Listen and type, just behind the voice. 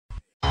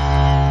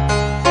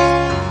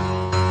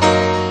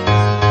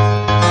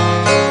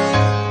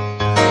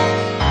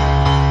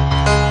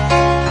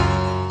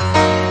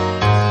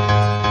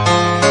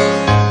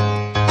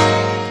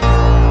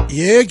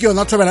ke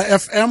yona Tobela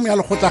FM ya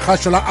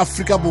lekgotšokgaotšo la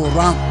Afrika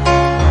Borwa.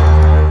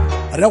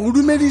 Re go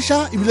dumediša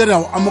ebile re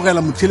a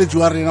amogela motheletši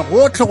wa rena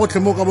gotlhe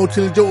mo ka ba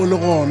motheletši o le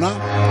gona.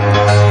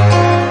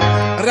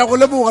 Re go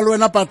leboga le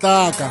wena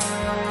Pataka,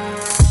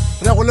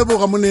 re go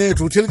leboga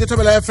monetho motheletši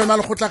Tobela FM ya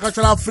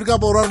lekgotšokgaotšo la Afrika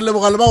Borwa. Re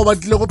leboga le bao ba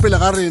tlile go pele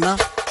ga rena.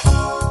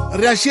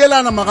 Re a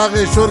šielana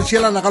Mohlagase, re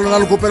šielana ka lona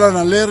le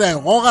kopelana le re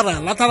goga ra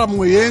lathara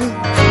moyeng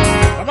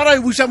ra e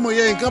buša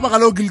moyeng ka baka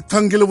leo ke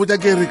thang ke le botša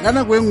ke re ka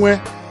nako e nngwe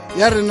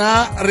ya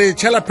rena re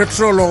tšhela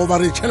petrol goba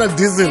re tšhela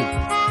diesel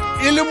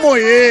e le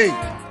moyeng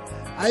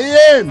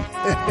ayen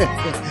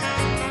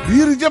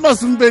diri tše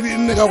masumpedi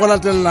nne ka go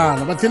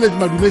latelelana batheletši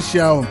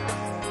madumešiao.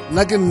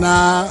 Nna ke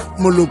nna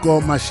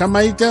Moloko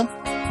Mašamaite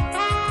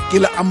ke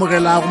le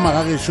amogelago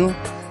Mohlagase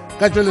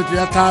ka tšweletšo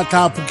ya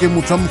tlhatlhapo ke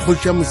motho wa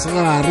mokgotši ya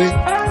mosegare.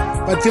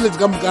 Batheletši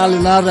ka moka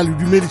lena ra le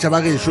dumediša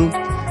bagešo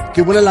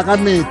ke bolela ka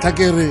metha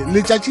ke re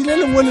letšatši le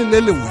lengwe le le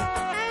lengwe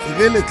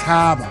ge le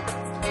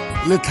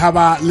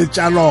tlhaba le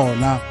tša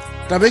lona.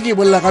 Tabe ke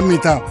bolela ka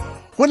metha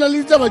go na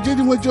le ditaba tše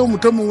dingwe tšeo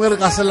motho mongwe re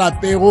ka se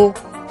lapego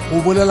go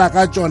bolela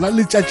ka tšona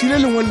letšatši le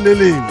lengwe le le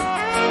lengwe.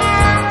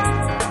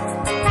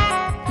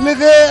 Le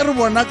ge re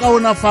bona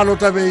kaonafalo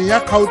tabeng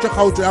ya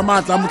kgaotšokgaotšo ya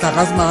maatla a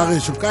Mohlagase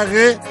Mohlagase ka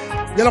ge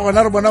bjale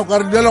gona re bona o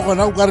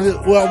kare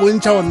o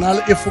bontšha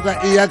gona e foka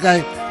e ya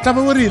kae tabe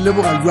o re ile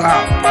boga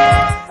jwang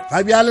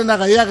ga bjale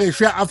naga ya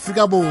gešo ya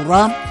Afrika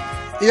Borwa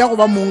e ya go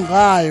ba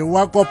mong-gae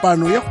wa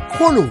kopano ya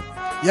kgolo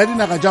ya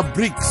dinaga tša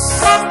BRICS.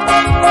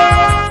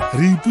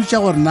 Re ipotšiša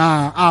gore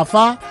na a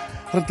fa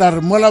re tla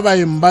re mola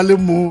baeng ba le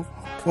mo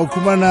wa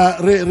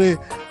khumana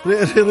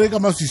re ka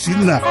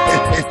maswiswina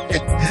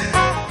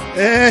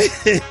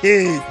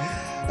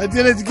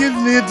ateletse ke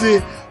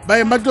nnete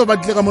baeng ba teo ba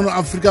tlile ka mono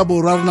Afrika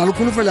Borwa re na le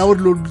kholofelo ya gore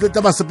dilo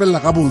tla ba sepelela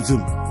ka botse.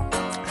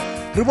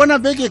 Re bona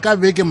beke ka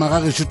beke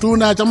Mohlagase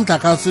Tona tša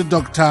Mohlagase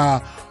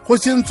Dr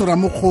Kgosientsho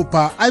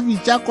Ramokgopha a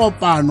bitša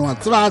kopano a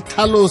tseba a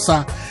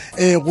hlalosa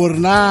gore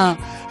na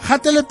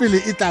kgatelopele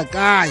e tla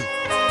kae,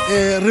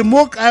 re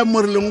mo kae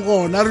mo re leng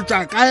gona, re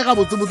tšwa kae ga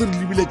botsebotse re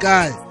lebile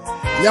kae.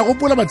 Ya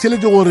gopola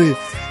batheletši gore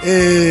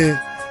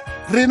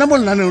rena mo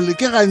lenaneong le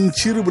ke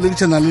gantši re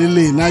boledišana le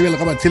lena bjale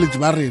ka batheletši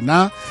ba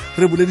rena,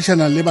 re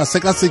boledišana le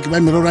basekaseki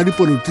ba merero ya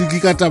dipolotiki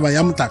ka taba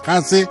ya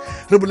Mohlagase,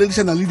 re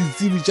boledišana le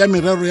ditsebi tša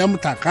merero ya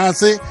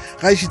Mohlagase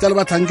ga ešita le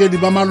bahlankedi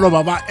ba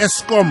maloba ba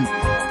Eskom.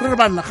 Re re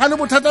banna ga le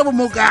bothata bo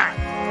mo kae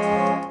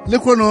le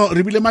kgono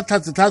re bile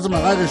matlhatse-tlhatse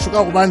Mohlagase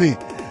ka gobane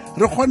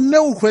re kgonne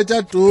go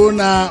hwetša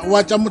tona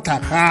wa tša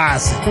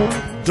Mohlagase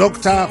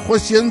Dr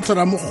Kgosientsho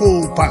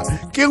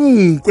Ramokgopha. Ke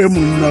nkwe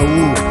monna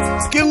o,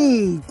 ke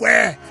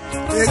nkwe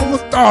ke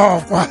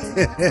mostokwa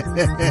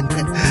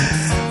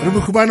re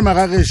bokhubane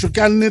Mohlagase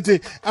ka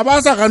nnete a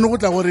ba sa gane go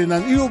tla go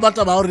rena e o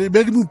batla ba gore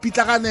be di mo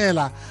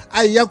pitlaganela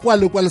a ya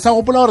kwale sa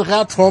gopola gore ge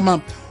a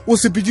thoma o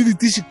sepetse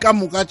ditiši ka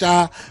moka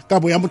tša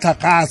kabo ya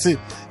Mohlagase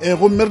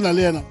gomme re na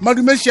le yena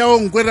madumešiao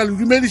nkwe ra le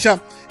dumediša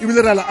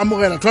ebile ra le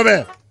amogela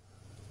Thobela.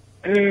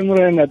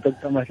 Morena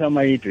Dr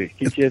Mašamaite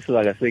ke tšee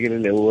sebaka se ke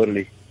le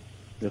gore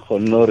le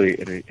kgonne gore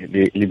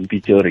le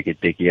mpitše gore ke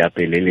teke ya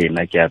pele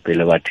lena ke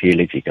apele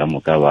batheeletši ka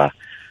moka ba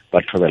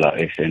Thobela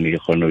FM ke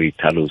kgonne go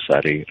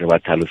ithalosa re ba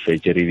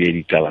thalosetse re bee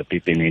ditaba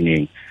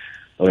pepeneneng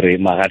gore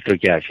magato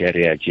ke a fe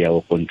re a tšea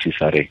go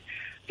kgontšhisa re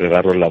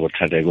rarolla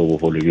bothata bo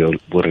bogolo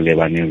bo re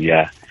lebaneng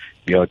bja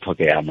o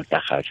tlhokega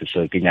Mohlagase.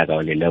 So ke nyaka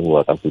go le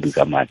leboga ka kudu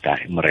ka maata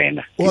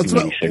morena ke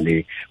dumediše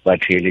le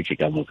batheeletši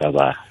ka moka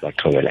ba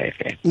Thobela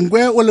FM.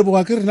 Nkwe o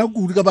leboga ke rena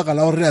kudu ka baka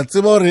la gore re a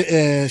tseba gore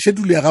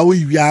šedule ya gago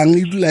e bjang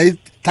e dula e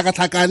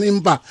tlhakatlhakane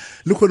empa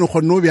le kgone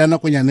o bja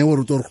nakonyane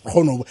gore tore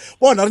kgone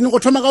bona re go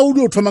thoma ka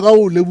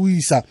o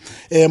leboisa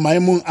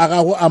maemong a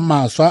gago a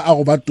maswa a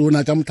go ba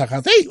tona tša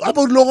Mohlagase. Ape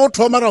o dilo go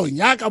thoma ra o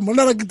nyaka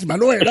monna ra ketima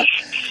le wena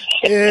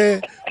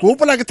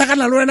gopola ke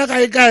thakana le wena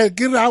kae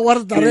ke re a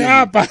gore ta re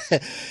apa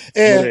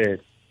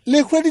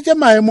le hweditše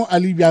maemo a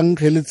le bjang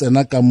ge le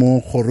tsena ka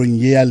mo kgorong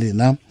ye ya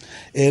lena,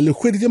 le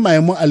hweditše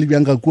maemo a le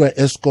bjang ka kua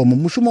Eskom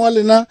mošomo wa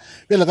lena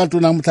bjale ka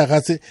tona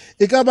Mohlagase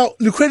e ka ba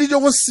le hweditše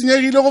go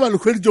senyegile goba le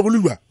hweditše go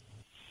lelwa?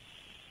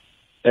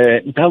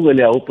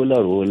 Nthabole a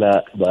gopola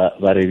rola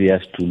ba re bea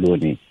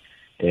setulone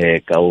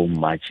ka o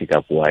matšhe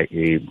ka kua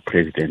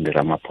President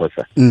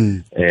Ramaphosa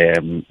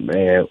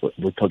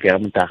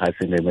botlhokega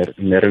Mohlagase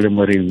ne re le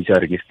mo re bitša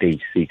gore ke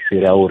stage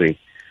 6 ra gore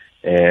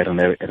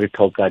re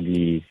tlhoka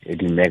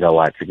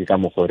di-megawatts ke ka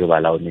mokgwa re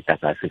balao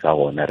Mohlagase ka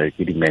gona re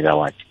ke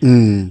di-megawatts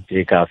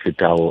e ka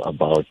fetago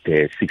about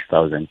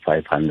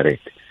 6,500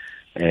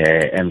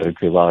 and re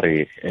tseba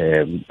gore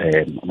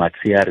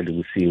matshiare le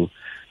bosiu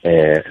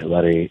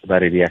ba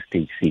re dia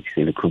stage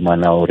 6 le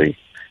khumana gore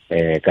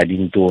ka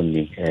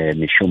dintoni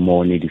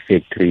mešomone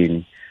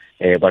di-factorying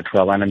batho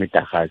ba bana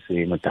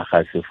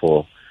Mohlagase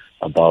for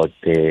about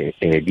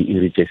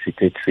di-iri tše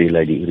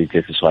 63 di-iri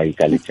tše seswai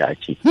ka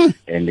letšatši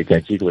and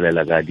letšatši ke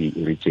bolela ka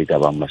di-iri tše ka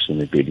bang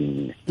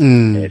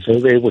 24 so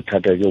be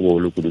bothata jo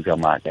bogolo kudu ka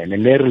maaka and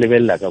ne re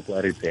lebelela ka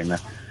kwa re tsena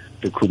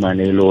re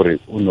khumane le gore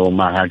o no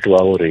magato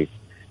wa gore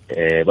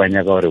ba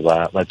nyaka gore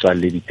ba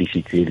tswalle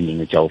dipisi tse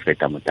dingwe tša go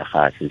feta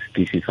Mohlagase.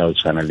 Spisi sa go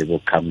tshwana le bo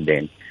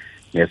Camden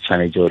ne se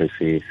tshwanetse gore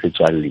se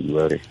tswalliwe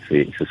gore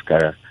se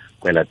ska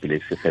kwela pele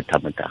se feta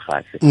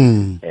Mohlagase.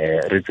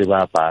 Re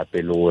tseba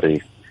pape le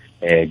gore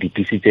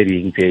dipisi tse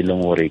dingwe tse e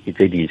leng gore ke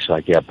tse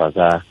diswa ke apa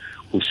ka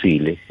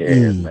kusile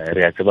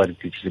re a tseba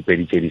dipisi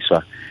tse diswa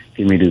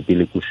ke medupi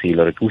le kusile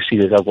gore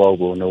kusile ka kwa o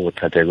bone go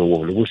thata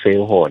go le go se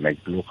gona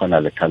ke lo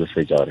gona le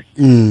tlhalosetša gore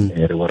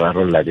re go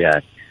rarolla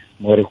bjang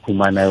mo re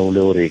khumana o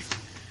le gore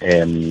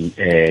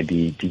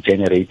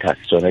di-generators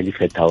tsona di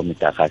fetago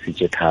Mohlagase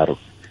tše tharo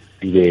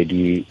di be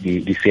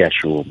di se a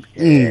šome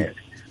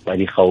ba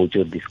di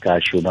kgaotšo di ska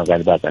šoma ka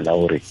lebaka la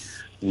gore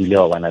o ile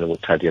wa bana le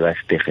bothati ba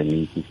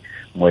setegeniki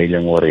mo e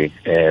leng gore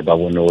ba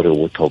bone gore o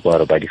botlhokwa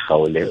gore ba di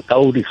kgaole ka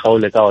o di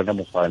kgaole ka ona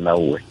mokgwana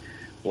owe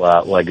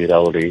wa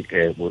dira gore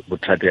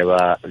bothati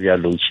bja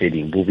load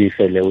shedding bo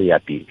befele o ya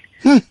pele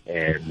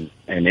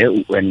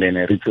and then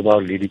re tseba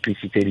gore le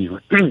dipisi tse dingwe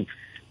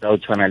tsa go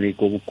tshwana le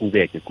ko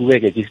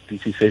kubeke ke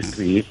spisi se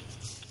se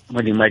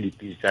modimo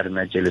dipisi tsa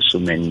rena tše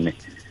lesomenne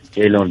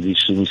tše e leng gore di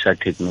šomisa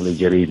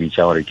technology re e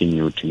bitša gore ke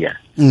nuclear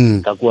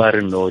ka kwa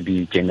re no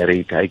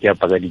di-generator ke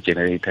apaka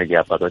di-generator ke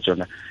apaka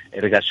tsona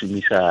re ka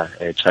šomisa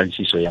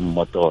transiso ya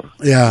mmotoro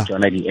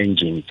tsona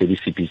di-engine tse di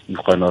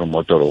kgona gore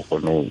motoro o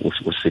kgone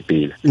o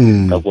sepela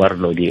ka kwa re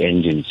no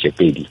di-engine tše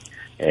pedi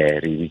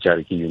re bitša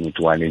gore ke unit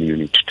 1 le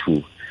unit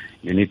 2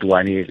 unit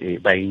 1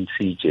 ba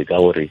intšitše ka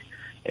gore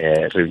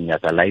re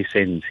nyaka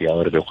license ya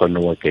gore re kgone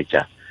go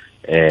oketša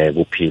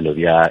bophelo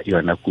bja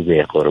yona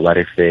kubego gore ba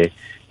re fe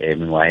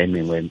mengwaga e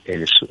mengwe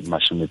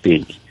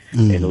masomepedi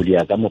and o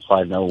dia ka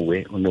mokgwana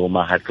owe o ne o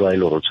magatwa e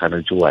le gore o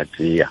tshwanetse wa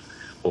tseya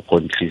o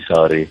contrisa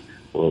gore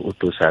o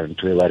tosa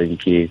ntho e ba reng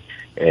ke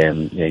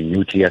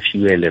nuclear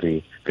fuel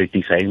re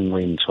tisa e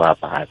nngwe ntshwa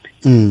gape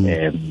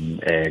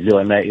le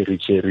yona e re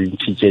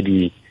ntšhitše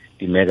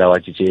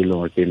di-megawatts tše e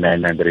leng gore ke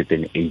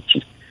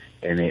 980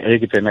 and ge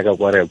ke tsena ka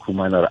kwa re ya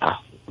khumana gore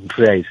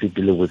ntho ya e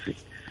sepele botse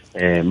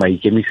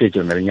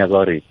maikemisetšo na re nyaka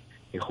gore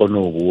e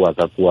kgone go boa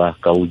ka kwa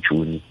ka o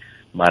June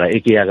mara e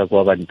ke ya ka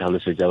kwa ba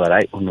ntlhalosetša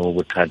bare o ne o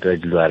bothata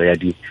dilo a re ya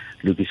di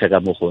lokisa ka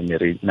mokgone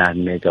re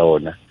nanne ka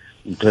ona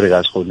ntho re ka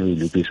se kgone o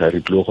ilokisa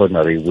re tlile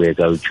kgona re e boe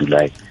ka o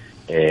July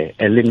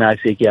le nna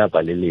se ke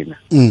apa le lena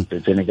re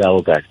tsene ka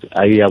August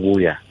a ya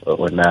boya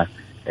ona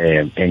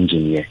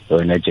engine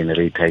ona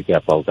generator ke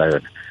apa o ka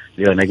yona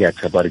le yona ke a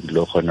tshepa re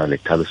tlile kgona le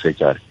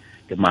tlhalosetša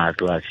ke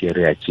maatlo a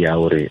fere ya tšea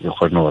gore re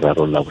kgone go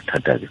rarolla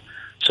bothata bjo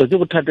so ke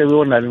bothata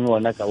bjo o na le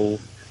ona ka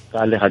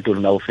legato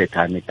lona o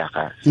feta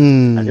Mohlagase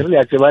a ke re le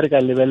a tseba re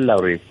ka lebelela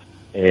gore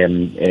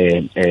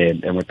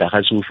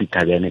Mohlagase o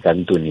fitha bjane ka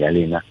ntoni ya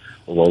lena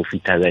o ba o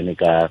fitha bjane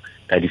ka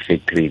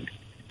di-factory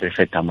re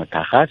feta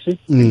Mohlagase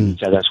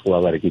tša ka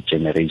sekgoba ba re ke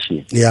generation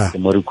ke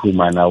mo re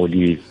khumana o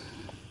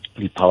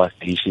di-power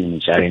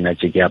station tša rena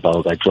tše ke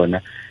apago ka tšona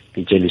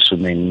ke tše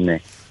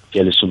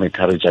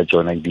lesometharo tša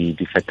tšona di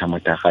feta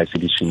Mohlagase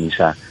di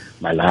šomisa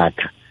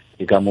malatha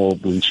ke ka mo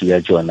bontši ya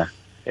tšona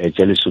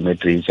tše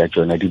lesometree tša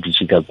tšona di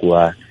dutše ka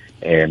kua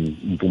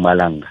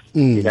Mpumalanga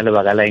ke ka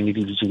lebaka la eng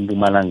di dutše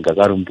Mpumalanga ka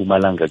gore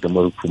Mpumalanga ke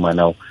mo re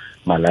khumanago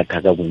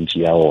malatha ka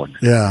bontši ya ona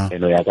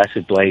eno ya ka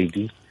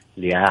setwaedi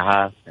le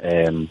yaga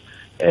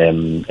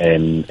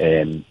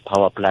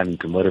power plant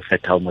mo re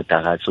fetago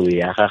Mohlagase o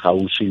yaga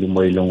gauši le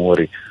mo e leng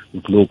gore o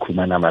tlile go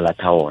khumana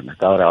malatha ona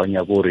ka gore a o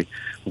nyaka gore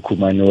o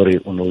khumane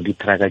gore o ne o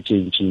di-trucka tše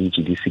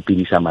ntšintši di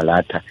sepedisa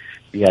malatha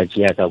di a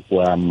tšea ka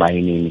kua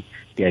mining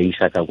di a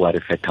isa ka kua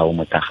re fetago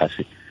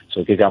Mohlagase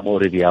so ke ka mo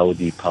re di ao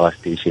di-power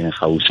station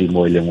gauši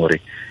mo e leng gore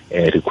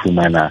re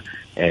khumana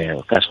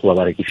ka sekgoba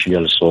ba re ke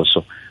fuel source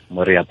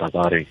mo re apa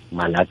ka gore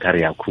malatha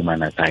re a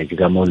khumana kae ke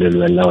ka mo le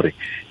lebelela gore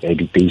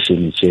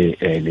di-station tše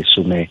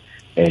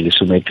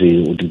lesometee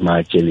o dima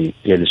tše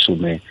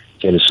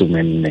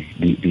lesomenne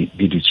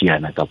di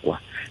dutšeana ka kwa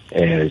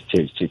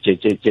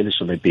tše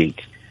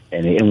lesomepedi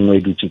and e nngwe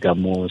e dutše ka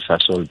mo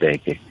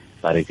Sasolburg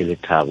ba re ke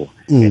Lethabo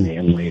and e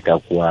nngwe ka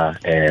kwa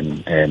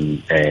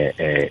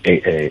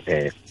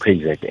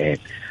KZN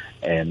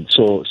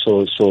so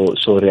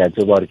re a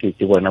tseba gore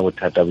ke bona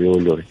bothata bjo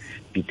le gore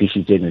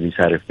ditisi tsene di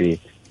sa re fe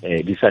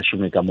di sa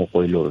šome ka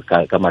mokgwa e le gore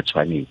ka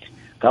matshwanedi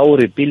ka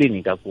gore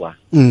peleng ka kwa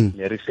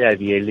ne re se a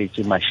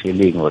beeletše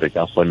mašheleng gore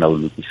ka kgona go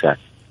lokisa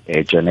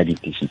tšona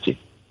ditisi tše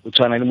o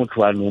tshwana le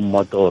motho wa no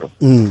mmotoro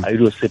a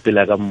ile o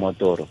sepela ka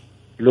mmotoro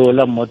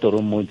lola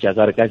mmotoro motša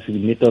ka re ka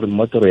sedimete gore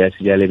mmotoro ya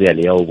sebjale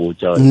bjale ya o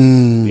botša gore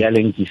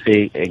bjale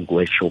nkise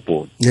enkwe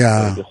shopong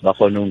ba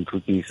kgone o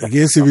nthukisa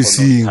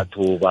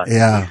tlhathoba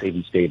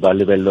ba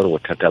lebelele gore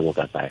bothata bo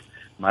ka kae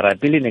mara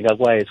pele ne ka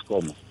kwa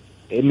Eskom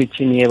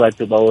metšhini e ba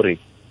tseba gore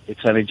e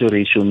tshwanetse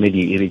gore e šome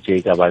di-iri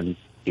tše ka bang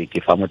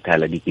ke fa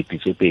mothala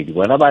 2,000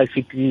 bona ba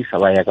fetisa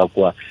ba ya ka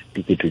kwa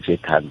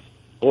 5,000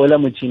 ola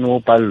motšhini o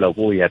palelwa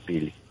ko o ya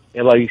pele e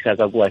ba isa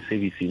ka kwa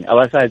servicing a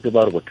ba sa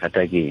tseba gore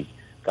bothata ke eng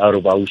ka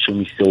gore ba o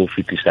šomisitse o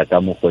fetisa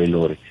ka mokgwa e le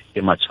gore ke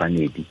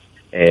matshwanedi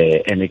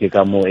ene ke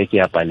ka mo e ke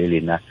apa le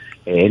lena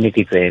ene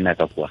ke tsena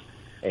ka kwa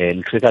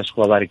ntho ka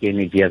sekgowa ba re ke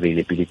energy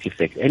availability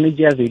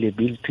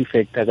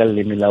factor ka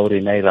leleme la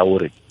gorena e ra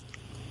gore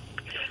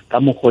ka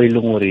mokgwa e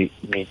leng gore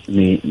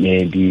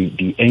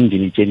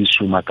di-engine tse di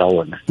šoma ka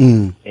ona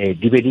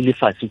di be di le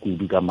fatshe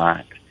kudu ka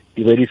maatla,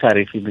 di be di sa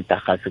re fe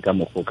Mohlagase ka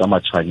mokgwa ka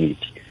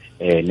matshwanedi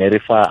ne re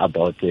fa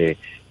about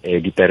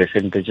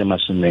diperesente tse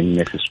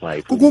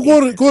 46.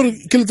 Gore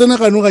ke le tsena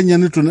gano ga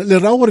nyane Tona, le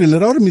ra gore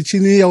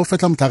metšhini ya go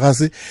fetla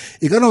Mohlagase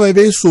e ka no ba e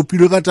be e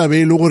sopilwe ka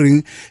tabe e le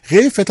goreng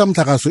ge e fetla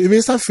Mohlagase e be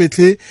e sa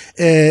fetle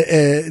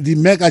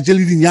di-mega tse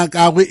le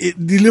dinyakagwe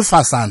di le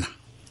fasana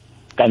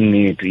ka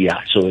nnete. Ya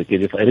so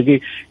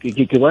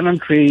ke bona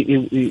ntho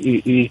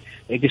e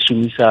ke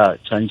šomisa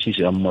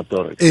tshwantšhišo ya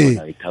mmotoro ke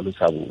bona e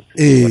tlhalosa botse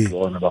batho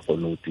bona ba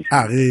kgone go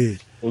tisa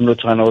o no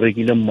tshwana o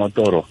rekile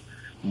motoro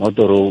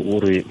o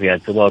re ya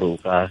tseba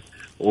gore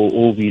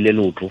o bile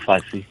leotlo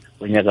fase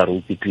o nyaka re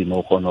o kitima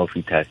o kgona go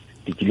fitha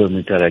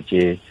dikilometera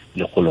tse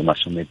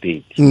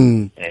 120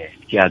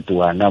 ke a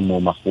Tona mo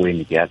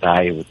Magweng ke ya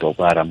kae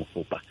Botoko a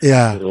Ramokgopha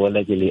re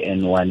ola ke le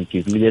N1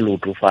 ke bile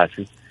leotlo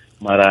fase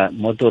mara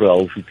motoro a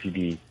o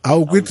fithi a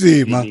o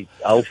kwitima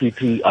a o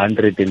fithi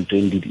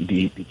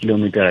 120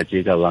 dikilometera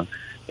tse ka bang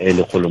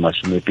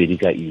 120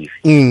 ka iri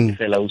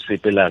fela o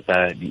sepela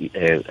ka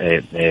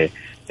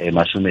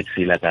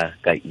masometsela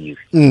ka iri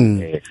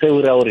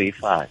seo ra o re e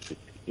fatshe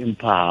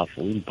impha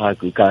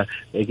ka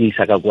ke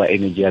isa ka kwa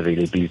energy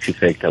availability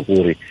factor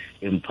gore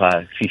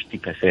impha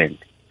 50%,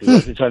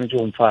 because e tshwanetse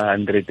go mpha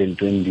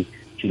 120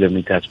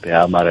 kilometers per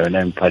hour mara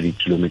yona impha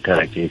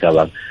di-kilometera tse ka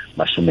bang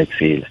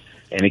masometsela.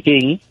 And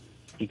keng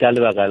ke ka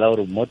lebaka la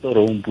gore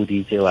motoro o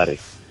mpoditse wa re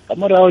ka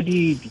morago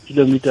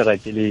di-kilometera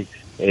tse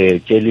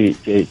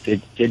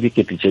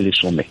dikete tse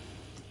lesome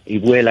e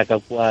boela ka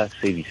kwa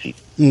service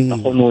ka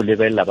kgone o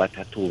lebelela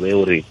bathathobe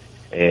gore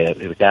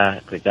re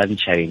ka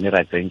ntšhaene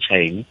ra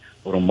tsentšhaene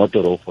gore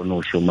motoro o kgone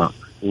o šoma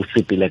o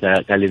sepele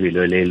ka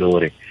lebelo le le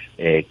gore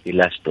ke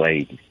last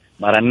wide.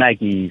 Mara nna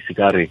ke se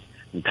ka re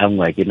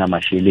nthangwa ke na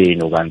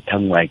masheleng oba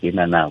nthangwa ke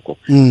na nako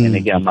ene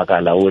ke a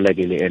makala ola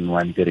ke le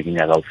N1 ke re ke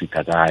nyaka o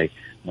fitha kae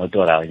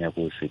motora a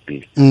nyaka o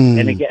sepele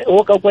ene ke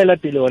o ka kwela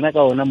pele ona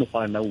ka ona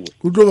mokgwana o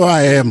go tlo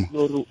ba ema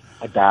loro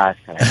a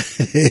dasa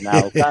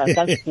now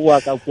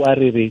ka kwa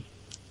re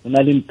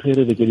una le ntho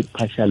re ke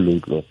di-partial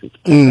load losses.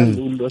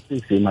 Load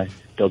losses ma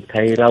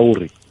doctor ira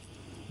ore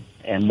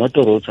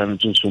motoro o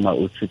tshwanetse o šoma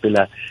o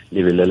sepela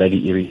lebelo la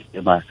di-iri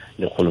ema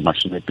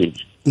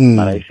 120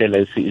 mara e fela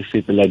e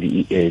sepela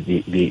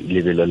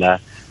lebelo la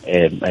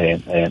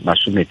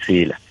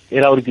masometsela e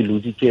ra gore ke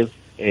loditse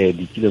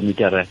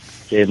di-kilometera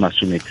tse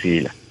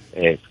masometsela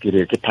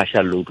ke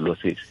partial load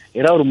losses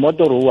e ra gore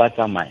motoro o a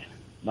tsamaya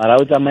mara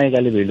o tsamaye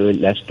ka lebelo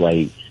la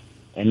stwide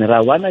and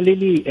ra wana le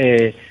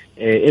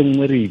e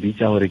nngwe re e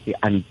bitsa gore ke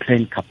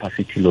unplanned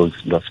capacity loss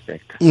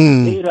factor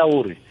e ra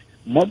gore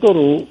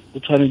motoro o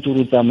tshwanetse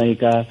go tsamaye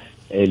ka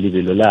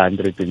lebelo la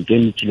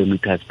 120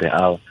 kilometers per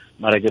hour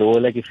mara ke re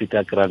ola ke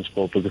feta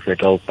transport ke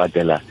feta o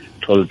patela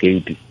toll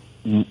gate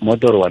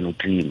motoro wa no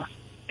tlima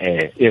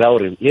e ra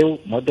gore eo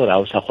motoro a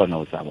o sa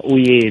kgona go tsamaya o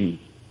eme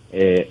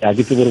a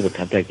ke tsebe gore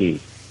bothata ke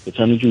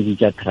tshwanetse go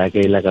bitsa truck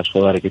e la ka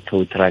soba re ke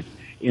tow truck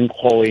in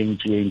kgo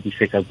engine di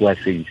seka kwa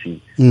servicing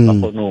ba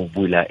kgone go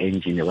bula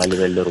engine ba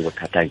lebelele gore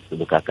bothata ke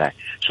bokakae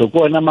so ke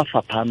ona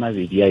mafapha a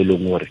mabedi a e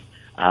leng gore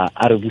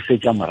a re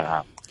busetsa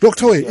morago.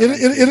 Doctor e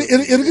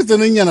re ke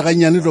tseneng nyana ga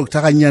nyane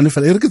doctor ga nyane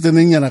fela e re ke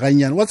tseneng nyana ga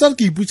nyane wa tsara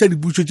ke iputša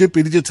diputšo tše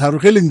pedi tše tharo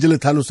ge le ntse le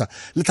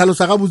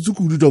tlhalosa ga botse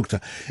kudu doctor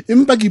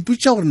empa ke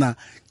iputša gore na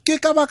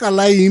ke ka baka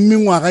la eng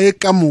mengwaga e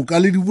ka moka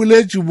le di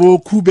boletše bo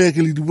Quebec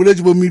le di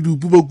boletše bo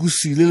Medupi bo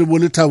Kusile le bo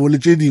Lethabo le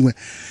tše dingwe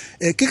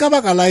ke ka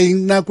baka la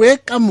eng nako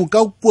e ka moka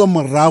o kua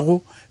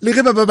morago le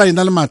ge ba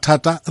ena le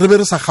mathata re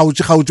be re sa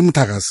kgaotše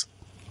Mohlagase.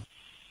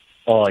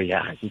 Ya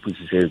ke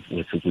putsise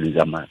botse kudu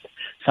ka mata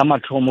sa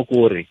mathomo ke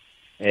gore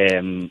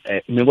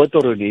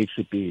mebotoro le e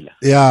sepela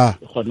e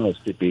kgona go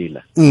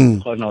sepela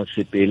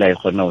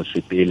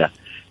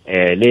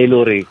le e le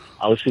gore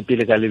a o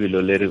sepele ka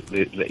lebelo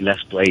la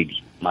stwide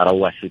mara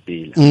o a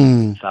sepela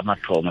sa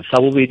mathomo.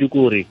 Sa bobedi ke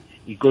gore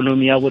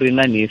ikonomi ya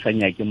borena ne e sa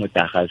nyake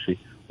Mohlagase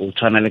o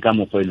tshwana le ka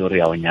mokgwa e le gore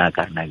ya o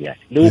nyaka na bjale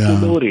le o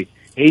kgole gore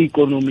ge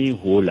ikonomi e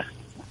gola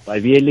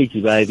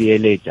babeeletši ba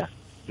beeletša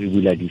re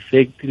bula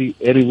di-factory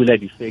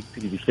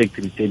tse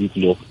di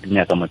tlile di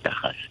nyaka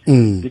Mohlagase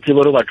di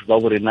tsebe gore batho ba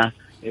borena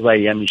e ba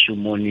ya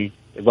mešomone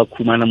e ba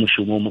khumana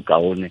mošomo mo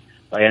kaone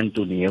ba ya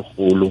ntoni e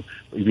kgolo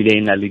ebile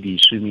e na le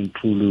di-swimming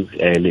pool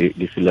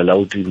lefelo la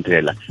o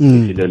dintrela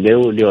lefelo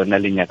leo le yona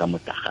le nyaka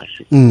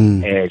Mohlagase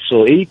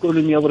so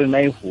ikonomi ya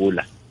borena e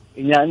gola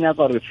e nyaka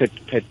gore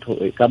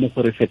ka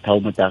mokgwa re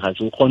fethao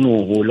Mohlagase o kgone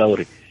go gola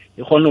gore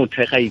e kgone go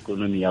thekga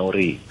ikonomi ya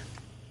gorena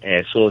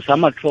so sa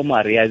mathomo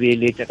a re ya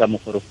beeletša ka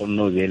mokgwa re kgonne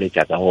go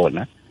beeletša ka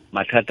gona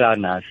mathata a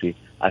nase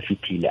a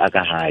fitlhile a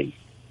ka gae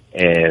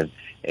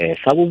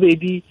sa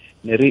bobedi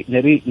ne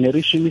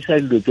re šomisa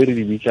dilo tse re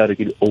di bitsa gore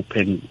ke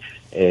di-open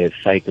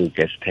cycle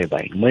gas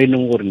turbine mo e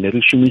leng gore ne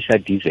re šomisa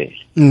diesel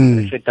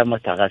re feta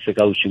Mohlagase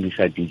ka go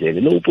šomisa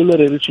diesel le opolo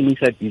re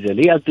šomisa diesel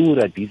e a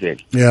tura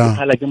diesel e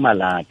phala ke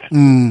malata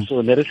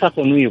so ne re sa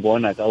kgone go e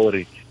bona ka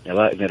gore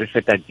ne re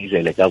feta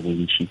diesel ka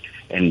bontši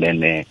and then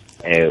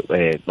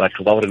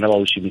batho ba rena ba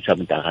o šomisa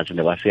Mohlagase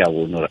ne ba se ya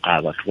bone gore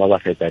batho ba ba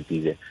feta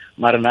diesel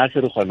mara na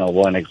se re kgona go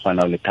bona ke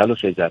kgona go le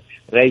tlhalosetsa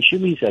re a e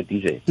šomisa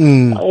diesel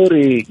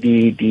gore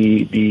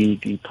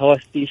di power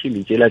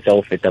station tsela tsa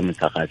go feta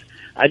Mohlagase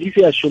a di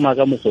se a šoma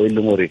ka mokgwa e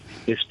leng gore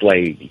ke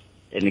setwaedi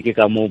ene ke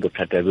ka moo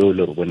bothata beo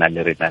le re bona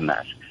le rena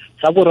nasa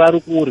sa boraro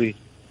ke gore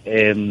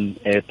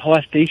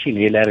power station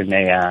e la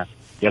rena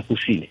ya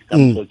kusile ka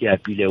mokgwa ke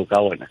apileo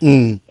ka ona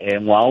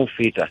ngwa o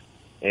feta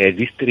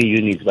these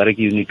 3 units ba re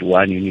ke unit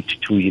 1 unit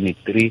 2 unit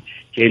 3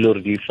 ke le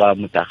re di fa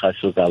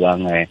Mohlagase ka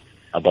bang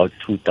about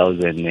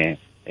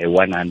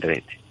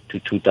 2,100 to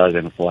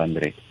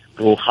 2,400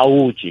 ro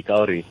gaotše ka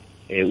gore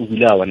o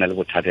bula bona le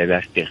bothata bja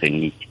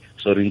stegeniki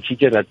so re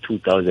ntšhitše ra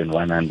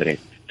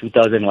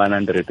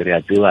 2,100 re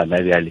a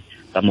tsebana bjale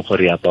ka mokgwa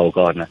re apao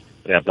ka ona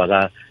re apa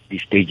ka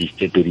di-stages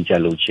tše pedi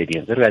tša load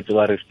shedding re a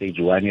tseba re stage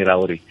 1 e ra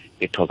gore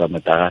ke thoka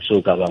Mohlagase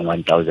o ka bang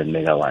 1,000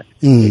 megawatt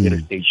ke re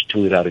stage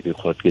 2 e ra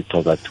gore ke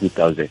thoka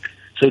 2,000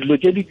 so dilo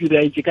tše di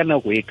diraetše ka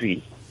nako e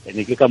tweng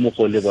ene ke ka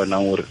mokgwa le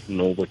bonang gore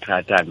no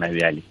bothata na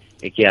bjale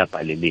e ke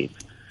apaleleng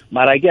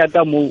mara ke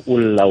ata mo o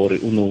lla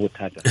gore o no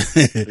bothata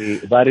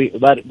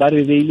ba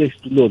re beile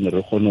setulong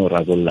re kgone go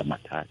rarolla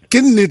mathata ke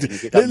nnete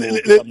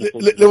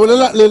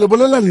le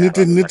bolela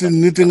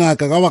nnete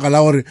ngaka ka baka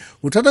la gore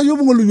bothata jo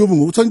bongwe le jo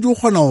bongwe o tshwanetse go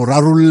kgona go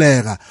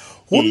rarollega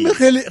gomme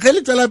ge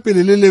le tswela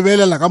pele le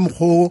lebelela ka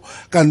mokgwa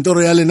kantoro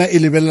ya lena e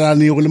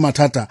lebelelane go le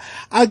mathata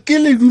a ke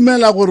le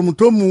dumela gore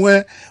motho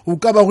mongwe o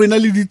ka ba go ena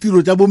le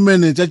ditiro tša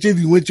bomenetša tše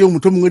dingwe tšeo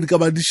motho mongwe di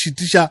ka ba di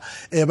šitiša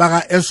ba ga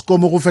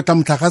Eskom go feta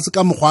Mohlagase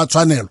ka mokgwa a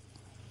tshwanelo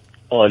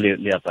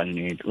le apa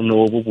nnete o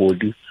no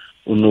bobodi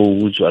o no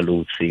utswa le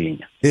o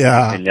tsenya le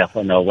ya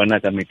kgona go bona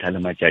ka methale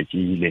matšatši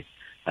ile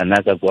a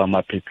naka kwa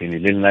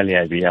maphepheng le nna le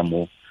ya beya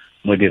mo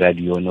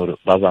diradiong gore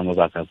ba bangwe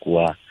ba ka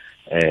kwa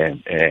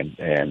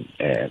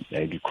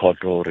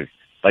dikhoto gore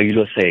ba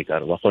ilo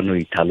seka gore ba kgone go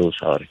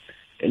itlhalosa gore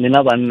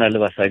lena banna le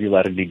basadi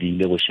ba re le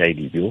diile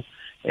bošaedi bjo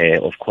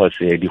of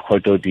course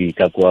dikhoto di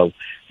ka kwa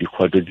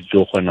dikhoto di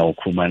tlo kgona go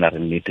khumana re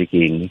nnete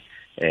ke eng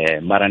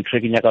mara ntho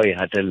ke nyaka go e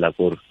hatelela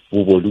gore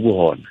bobodu bo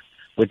gona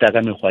bo ta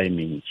ka mekgwa e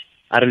mentši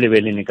a re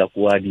lebelene ka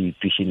kwa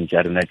di-tuition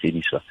tša rena tše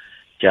diswa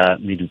tša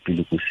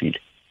medupile kusile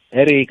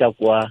re ka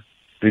kwa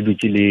re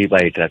dutse le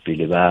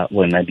baetapele ba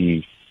bona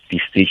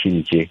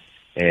di-station tše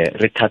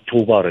re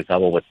thathoba gore ka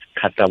bo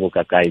bothata bo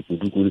ka kae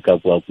kudu ka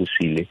kwa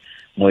kusile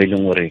mo e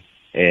leng gore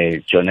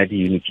tšona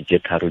di-unity tše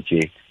tharo tše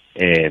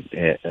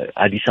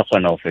a di sa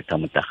kgona go feta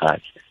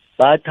Mohlagase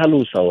ba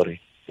tlhalosa gore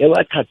e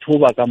ba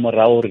thathoba ka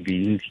morago gore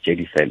di-unity tše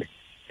di fele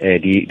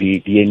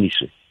di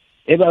emiswe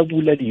e ba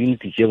bula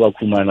di-unity tše ba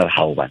khumana re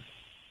gaobana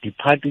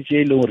di-party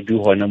tše e leng gore di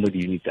gona mo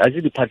di-unity a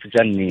se di-party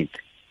tša nnete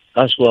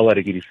ka sekoa ba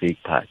re ke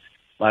di-fake party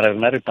mara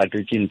rena re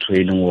patetse ntho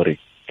e leng gore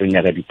re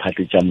nyaka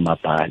di-party tša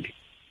mmapale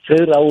se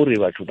ra gore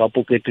batho ba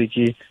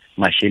poketetše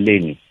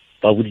mašhelene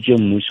ba boditše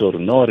mmuso gore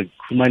no re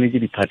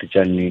khumanetse di-party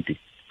tša nnete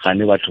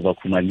gane batho ba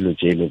khumane dilo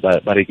tšele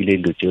ba rekile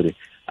dilo tše gore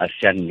a se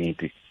tša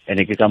nnete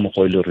ene ke ka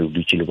mokgwa e le gore re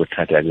dutše le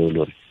bothata bjo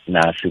le gore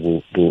na se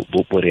bo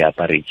re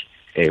aparetše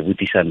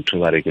botisa ntho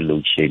ba re ke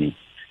load shedding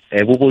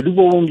bobodu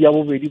bo bongwe bja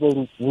bobedi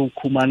bo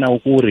khumana o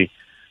gore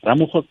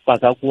Ramokgopha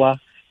ka kwa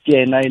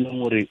ke ena e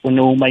leng gore o ne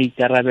o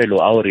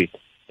maikarabelo a gore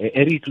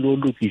e re tlo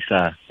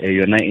lokisa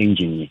yona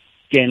engine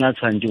ke ena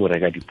tshwantse go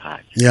reka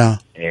di-parts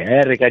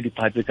reka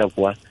di-parts ka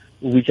kwa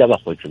o bitša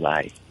bagotsi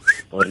bae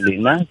gore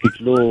lena ke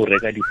tlo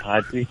reka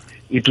di-parts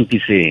e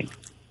tukiseng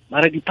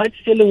mara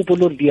di-parts tše le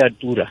gopolo gore di a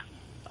tura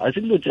a se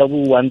dilo tša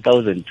bo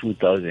 1,000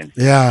 2,000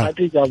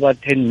 parts tša ba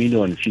 10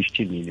 million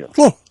 50 million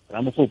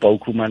Ramokgopha o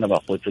khumana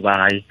bagotsi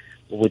bae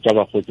o botša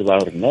bagotsi ba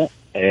gore no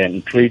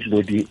ntho e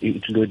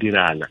tlo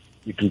dirala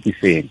e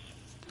tukiseng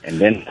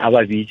and then a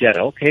ba bitša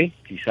re okay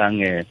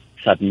tlisang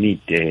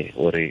submit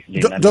ore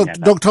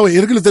doctor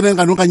e re ke le tseneng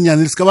ka no ka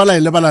nyane se ka bala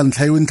ile bala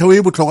ntlha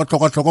e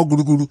botlhokwa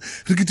gudu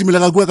re kitimela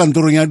ka kwa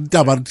kantorong ya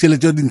ditaba re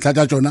tšheletse dintlha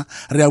tša tsona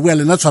re a bua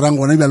lena tshwarang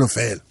gona bjalo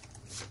fela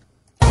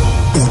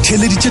o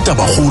theleditše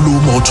tabakgolo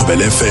mo go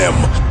Thobela FM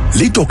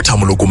le Dr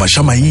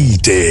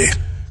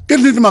Mohlagase ke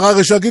nnete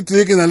Mohlagase ke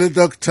tee ke na le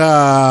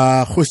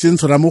Dr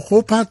Kgosientsho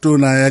Ramokgopha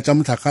Tona ya tša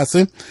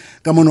Mohlagase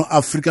ka mono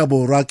Afrika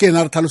Borwa ke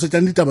ena re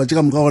tlhalosetšang ditaba tše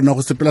ka moka gona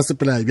go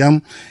sepela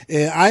bjang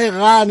a e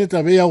gane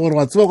tabe ya gore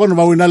ba tseba kone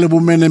ba wena le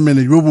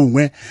bomenemene jo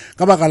bongwe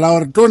ka baka la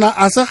gore Tona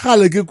a se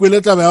gale ke kwele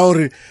taba ya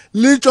gore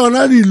le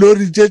tšona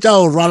dilori tše tša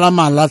go rwala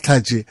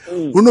malatlha tše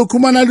o no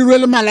khumana di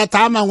rwele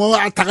malatlha a mangwe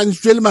a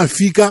thakantšitšwe le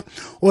mafika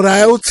gore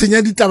a o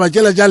tshenya ditaba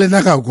tšela tša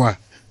lena ka kwa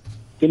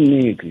ke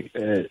nnete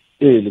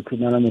le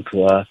khumana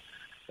motho wa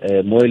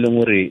mo e leng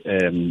gore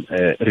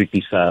re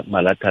tisa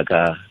malatha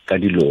ka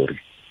dilori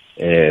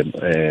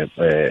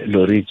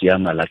lori tšea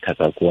malatha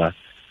ka kwa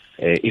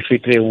e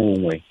fete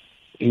nngwe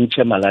e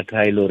ntšhe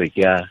malatha e le gore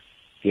ke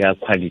ya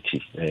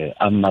quality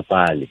a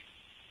mmapale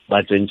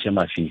ba tsentšhe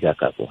mafika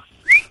ka kwa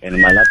and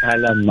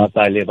malatha a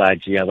mmapale ba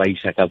tšea ba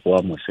isa ka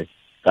kwa mose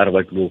ka re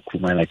ba tlo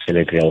khumana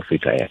tšhelete ya go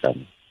feta ya ka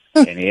mo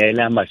and ya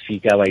ile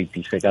mafika ba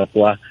itise ka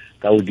kwa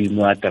ka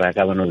godimo a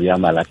teraka bano bja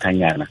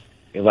malathanyana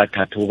ba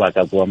thatho ba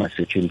ka kwa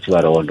ma-security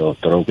ba re ono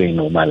toropo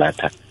eno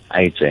malatha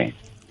a itseng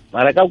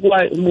mara ka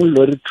kwa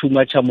mollo re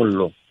thuma tša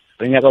mollo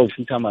re nyaka go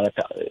fitlha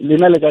malatha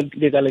lena le ka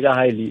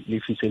gae le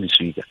fise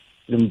leswika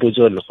le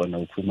mpotse le kgona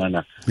go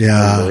khumana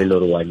mollo e le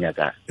gore wa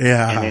nyaka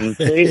and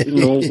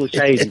no go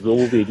shaedi go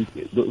bobedi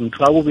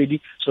ntho a bobedi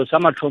so sa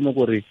mathomo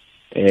gore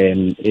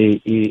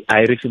a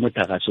re se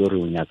motlakase o re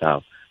o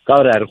nyakago ka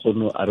gore a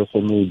re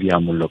kgone o dia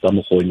mollo ka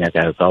mokgwa o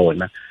nyakago ka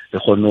ona re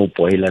kgone o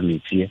boila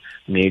metsi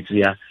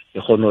ya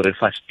re kgone o re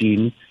fa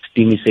steam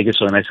se ke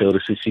sona se gore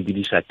se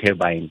sebedisa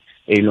turbine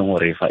e leng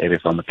gore e re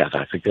fa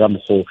motlakase ke ka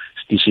mokgwa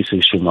stishi se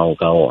šomago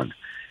ka ona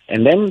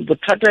and then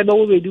bothata ba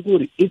bobedi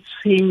gore e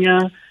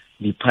tsenya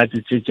di-parts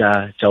tse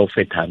tša go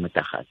fetha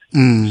motlakase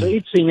so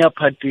e tsenya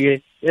part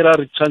e ra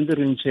re tshwanetse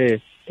re ntšhe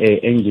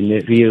engine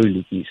re e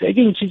lokisa e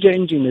ke ntšhitša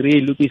engine re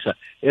e lokisa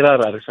e ra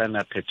re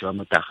sana phetho ya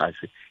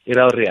motlakase e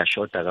ra gore ya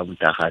shorta ka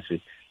motlakase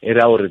e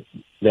ra gore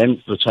then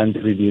re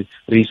tshwanetse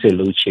re ise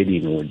load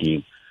shedding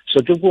godimo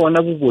so ke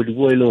bona bobodi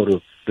bo e le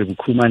gore re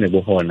bokhumane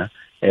bo gona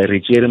re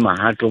tšere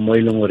mahato mo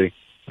e leng gore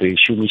re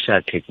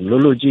šomiša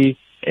technology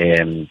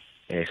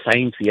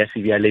science ya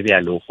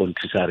sebjalebjale go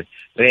nthusa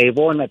re e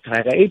bona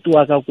traka e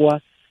twa ka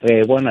kwa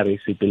re e bona re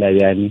sepela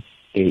bjane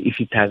e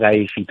fitha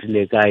kae e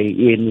fitlhile kae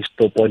e eme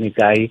stopone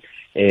kae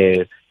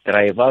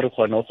driver re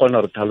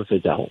kgona re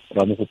tlhalosetša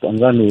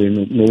Ramokgopha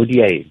no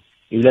dia eng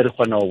ebile re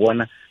kgona go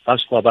bona ka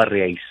sekwa ba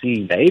re a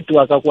isila e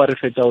twa ka kwa re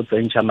fetša go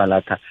tsentšha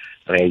malatha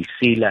re a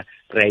isila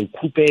re a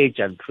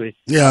ikhupetša ntho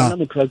ona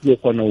motho a ke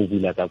kgona go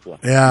bula ka kwa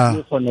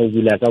ke kgona go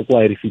bula ka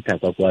kwa re fitha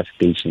ka kwa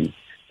station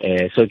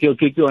so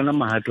ke yona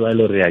mahato a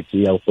le re a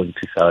tšea go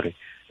nthusa gore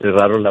re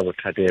rarolla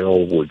bothata ba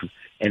go bodu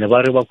and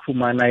ba re ba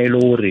khumana e le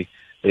gore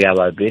re a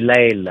ba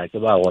belaela ke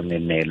ba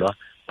gonenelwa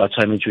ba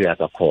tshwanetse ya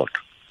ka khoto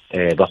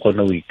ba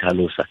kgona go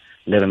ithalosa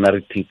le rena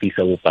re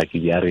thipisa bopaki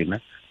bja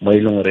rena mo e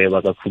leng gore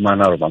ba ka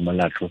khumana gore ba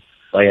molatho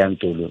ba yang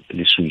tolo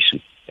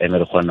leswiswi and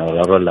re kgona go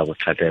rarolla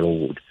bothata ba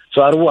go bodu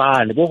so a re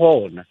boane bo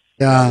gona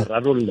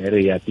rarolle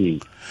re ya teng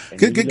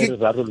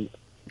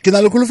ke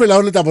na le kholofela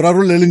gore le tla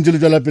borarolle le ntse le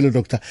tswela pele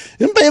doctor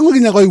empa engwe ke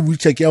nyaka go e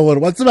butša ke ya gore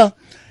wa tseba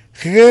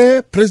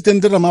ge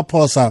president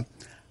Ramaphosa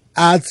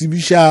a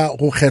tsebiša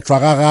go kgethwa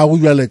ga gago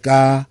bjale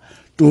ka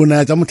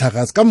tona tša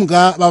Mohlagase ka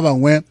moka ba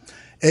bangwe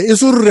e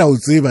se gore re a o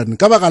tseba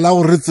ka baka la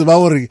gore re tseba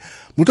gore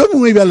motho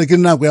mongwe bjale ke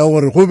nako ya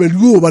gore go be le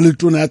yo ba le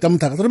tona tša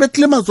Mohlagase re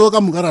betlile matsogo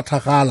ka moka ra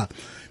thagala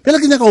bjale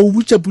ke nyaka go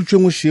butša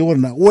putšeng o šee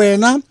gorena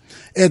wena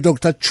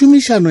doctor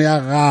tšhomišano ya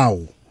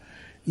gago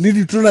le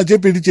ditona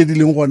tše pedi tše di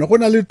leng gona go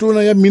na le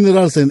tona ya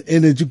minerals and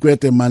energy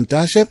Gwete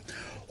Mantashe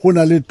go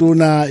na le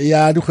tona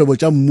ya dikgwebo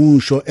tša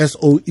mmušo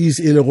SOEs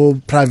e le go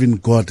Pravin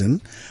Gordhan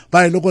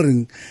ba e le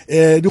goreng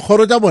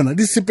dikgoro tša bona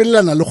di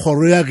sepelelana le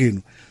kgoro ya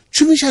geno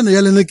tšhomišano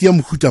ya lena ke ya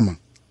mohutamang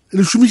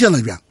le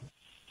šomišana bjang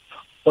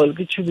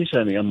ke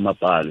tšhomišano ya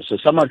mmapalo so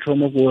sa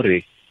mathomo ke gore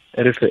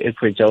re fe e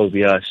kgwetša go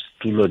bja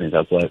setulone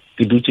ka kwa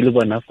ke dutse le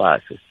bona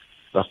fase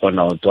ba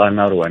kgona go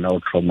twana gore wena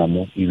o tlhoma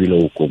mo ebile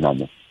o koma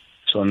mo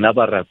so nna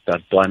ba rata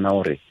twana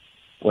gore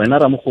wena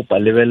Ramokgopha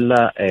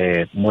lebelela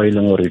mo e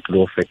leng gore e tlile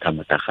go fetha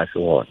motlagase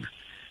gona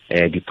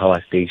di-power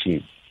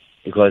station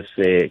because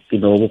ke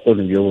no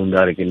bokgoni bjo bongwe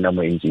ba re ke nna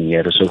mo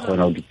engineer so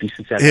kgona go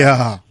dipisisa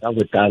ka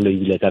botalo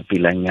ebile ka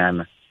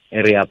pelanyana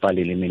e re apa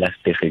leleme la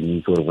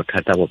setegeniki gore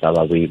bothata bo ka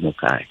ba boemo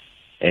kae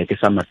ke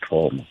sa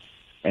mathomo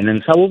and then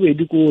sa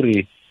bobedi ke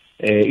gore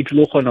e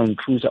tlile go kgona go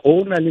nthusa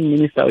o na le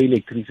minister of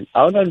electricity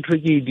a ona ntho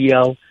ke e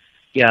diao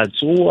ke a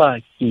tsoa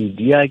ke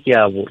dia ke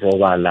a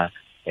robala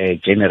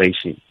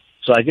generation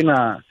so a ke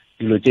na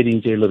dilo tše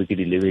dintše e le gore ke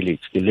di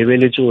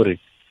lebeletse gore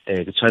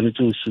ke tshwanetse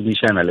go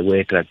šomišana le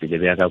boetrapele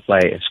bja ka kwa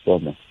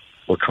Eskom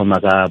go thoma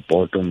ka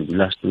poto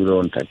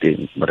modulasetulo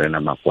ntate Morena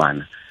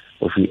Makwana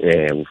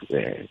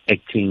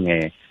acting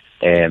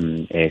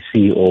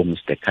CEO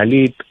Mr.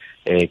 Khalid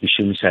ke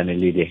šomišane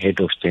le the head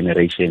of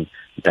generation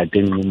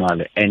ntate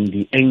Nxumalo and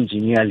the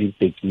engineer le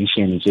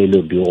technician tše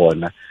le di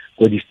gona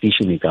ko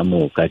di-station ka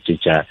moka tše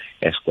tša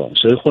Eskom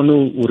so e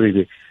kgone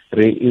gore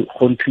re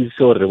konthuse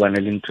gore re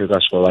bane le ntho ka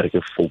sekwa ba re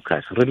ke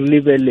focus re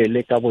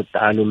lebelele ka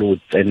botalo le go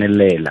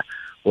tsenelela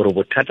gore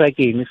bothata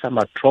ke eng sa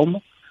mathomo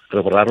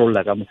re go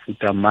rarolla ka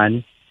mofuta mane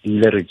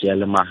ebile re tšea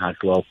le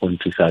mahato a go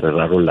konthusa re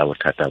rarolla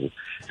bothata bo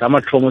sa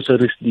mathomo se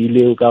re se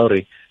diileo ka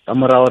gore ka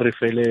morago re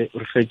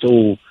fetse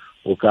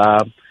o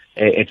ka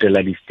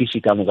etela di-stishi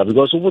ka moka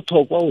because o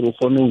bothokwa gore o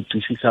kgone go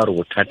twisisa gore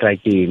bothata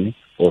ke eng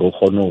gore o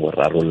kgone go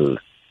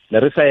rarolla le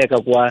re sa ya ka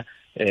kwa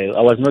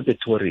I was not a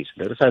tourist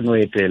le re sa no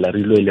etela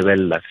re ilo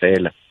lebelela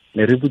fela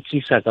ne re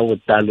botsisa ka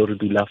botalo re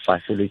dula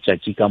fase le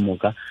tšatši ka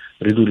moka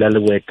re dula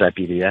le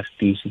boetrapele ya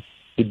stishi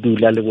ke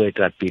dula le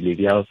boetrapele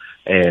bja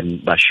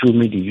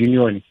bašomi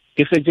di-union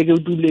ke fetse ke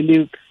dule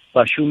le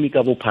bašomi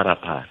ka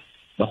bopharapara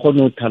ba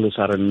kgone go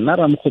tlhalosa re nna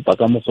Ramokgopha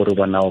ka mo gore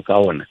bonago ka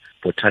ona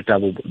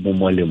bothata bo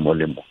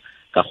molemo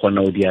ka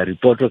kgona go dia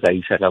reporto ka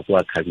isa ka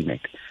kwa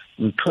cabinet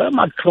ntho ya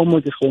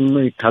mathomo ke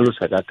kgonne e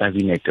tlhalosa ka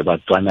cabinet ba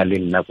tswana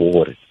le nna ko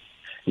gore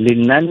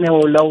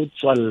lenaneo la go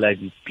tswalela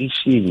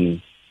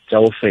dipishini tša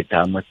go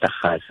feta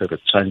Mohlagase re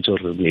tshwanetse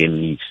re le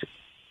emise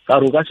ka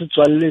ro ka se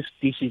tswalle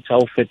species tsa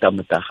o feta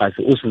Mohlagase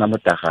o sena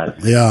Mohlagase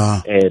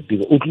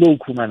o tlo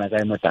khumana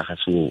ka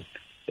Mohlagase o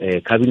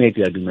cabinet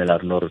ya dumela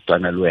re no re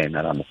tswana le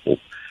wena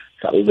Ramokgopha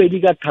sa o bedi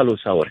ka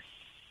tlhalosa hore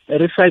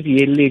re sa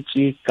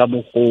dieletse ka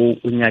mogo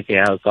o nyake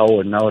ya ka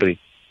ona hore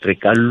re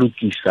ka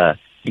lokisa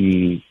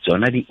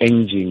tsona di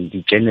engine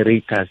di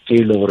generators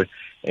tse le hore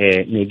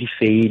ne di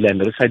fail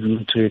and re sa di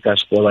ntho ka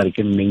skoba re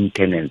ke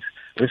maintenance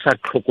re sa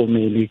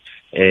tlhokomele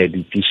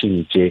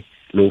di-tishing tse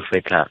le o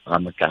fetla ga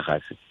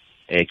Mohlagase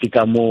ke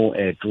ka mo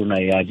Tona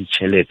ya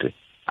ditšhelete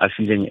a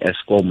fileng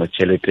Eskom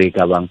tšhelete e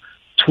ka bang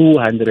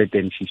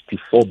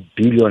 254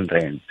 billion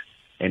rand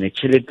and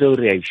tšhelete o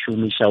re a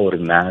šomiša gore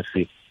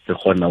nase re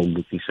kgona o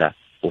lokisa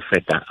o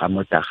feta a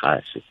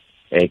Mohlagase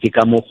ke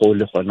ka mo go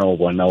le gona o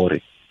bona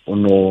gore o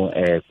no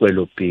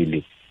kwelo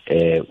pele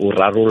o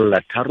rarolla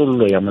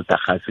tharollo ya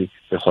Mohlagase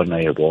re kgona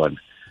e bona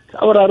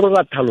sa o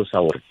rarolla tlhalosa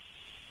gore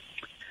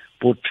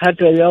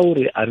bothata ya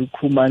gore a re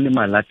khumane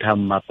malatha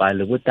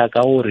mmapale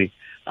botaka gore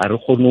a re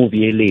kgone o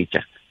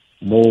beeletša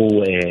mo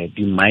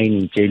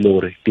di-mining tše le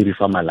gore di re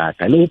fa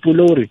malatha le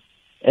gopole gore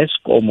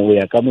Eskom o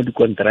ya ka mo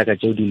dikontraka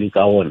tšeo di le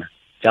ka ona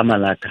tša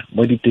malatha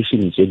mo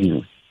ditešhene tše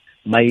dingwe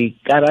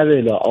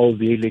maikarabelo a o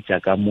beeletša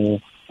ka mo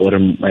gore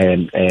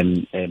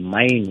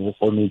mine o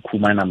kgone o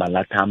khumana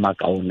malatha a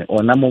makaone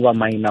ona mo ba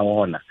mine a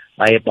ona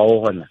ba epa o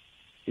gona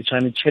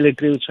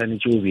tšhelete o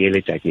tshwanetse o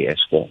beeletša ke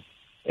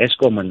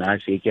Eskom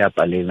na se ke a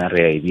palena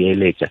re a e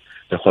beeletša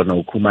re kgona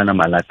o khumana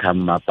malatha a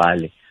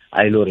mmapale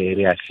a ile gore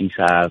re a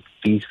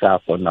fisa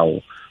gona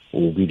o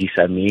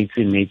bidisa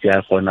metsi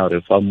a gona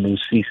gore fa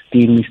musi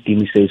steam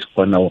se se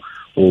gona o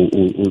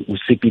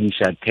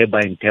sepediša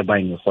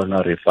turbine gona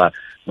gore fa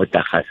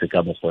Mohlagase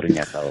ka mogoreng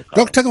ya gago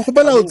Doctor ke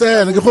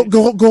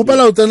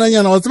gopela o tsena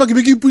nyana wa tseba ke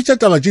be ke iputša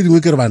taba tše dingwe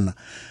ke re bana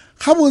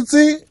ga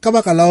botse ka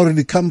baka la gore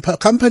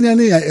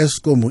company ya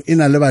Eskom e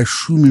na le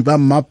bašomi ba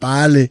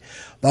mmapale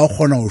ba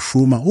kgona go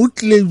šoma o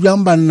tlile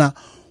bjang banna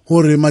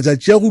gore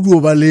matšatši a go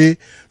dio ba le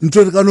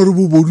ntho re ka no re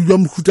bobodu jwa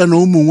mokhutana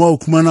o mongwe wa o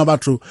khumana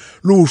batho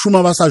le go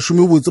šoma ba sa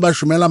šome botse ba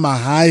šomela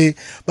mahae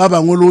ba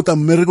bangwe le o ta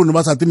mmerekong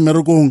ba sa te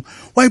mmerekong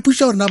wa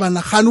iputša gore na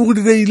bana gane go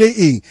direile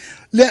eng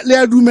le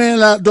a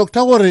dumela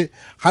doctor gore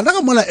gana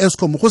ka mola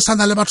Eskom go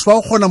sana le batho ba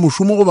go kgona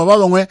mošomo goba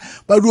ba bangwe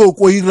ba dio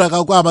ko ira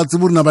ka kwa ba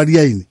tsebo rena ba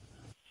diaine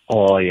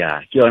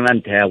ya ke yona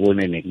ntha ya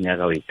bone ne ke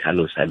nyaka o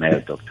itlhalosa na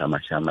Dr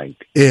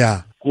Mashamaite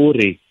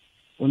kore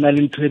o na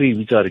le ntho re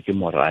bitsa gore ke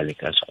morale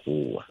ka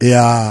sekgowa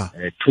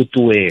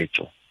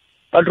thutuetšo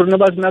batho rona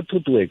ba sena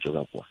thutuetšo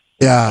ka kwa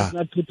ba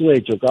sena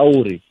thutuetšo ka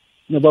gore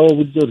ne ba ba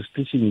boditse gore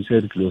station se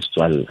re tlile o se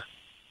tswalela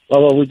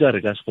ba ba boditse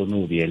gore ka se kgone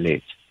o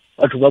beeletša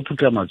batho ba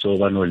phutha matsogo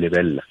ba no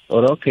lebelela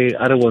ore okay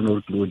a re bone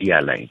gore tlile o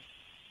dialine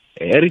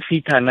re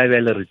fithana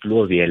bjale re tlile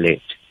o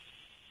beeletša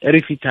re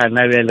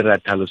fithana bjale ra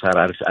tlhalosa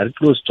a re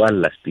tlile o se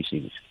tswalela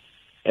stations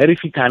re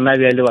fithana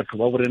bjale batho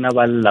ba borena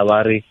ba lla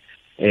ba re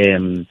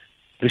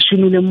re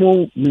šomile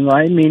mo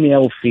mengwaga e mene ya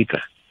go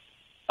feta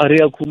a re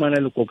ya khumana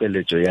le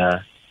kokeletšo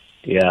ya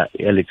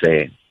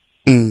letseno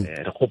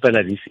re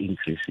kgopela this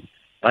increase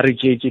ba re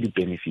tšeetše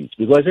di-benefits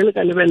because le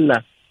ka lebelela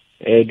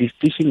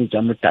di-station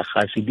tša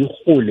Mohlagase di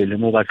gole le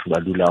mo batho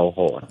ba dulago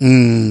gona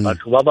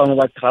batho ba bangwe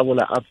ba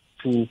travela up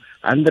to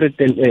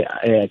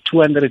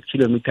 200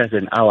 kilometers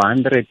an hour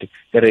 100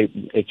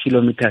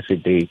 kilometers a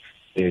day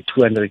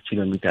 200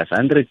 kilometers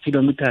 100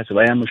 kilometers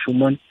ba ya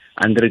mošomong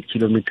 100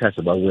 kilometers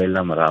ba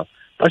boela morago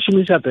ba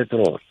šomiša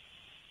petrol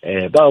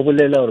ba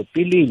bolela gore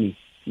peleng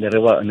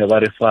ne ba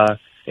re fa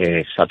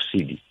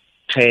subsidy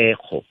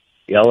thekgo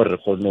ya gore re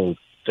kgone go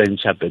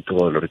tsentšha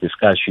petrol re ke se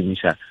ka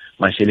šomiša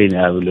mašheleng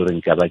a le gore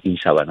nka ba ke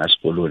isa bana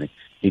sekolone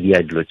le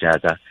dia dilo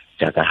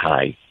jaaka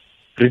hae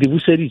re di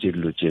buseditše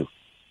dilo tšeo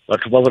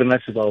batho ba borena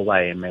se bao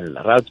ba emelela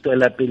ra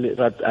tswela pele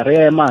re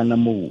emana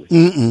mowe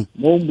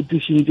mo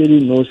motišing tse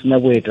dino sena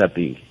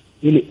boetapele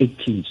e le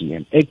acting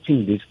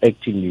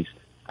this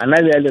ana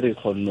bjale re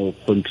kgonne go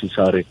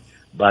kgonthusa gore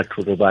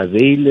batho re ba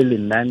beile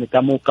lenane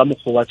ka mokgwa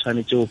ba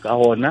tshwanetšego ka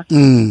gona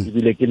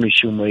ebile ke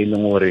mešomo e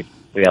leng gore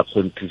re ya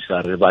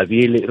kgonthusa re ba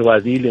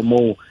beile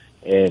mo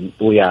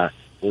o ya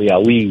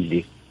o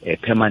ile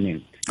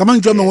permanent ka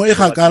mantšwa mengwe e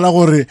gakala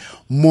gore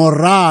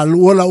moral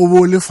ola o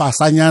bo le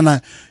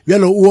fasanyana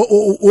bjale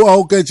o a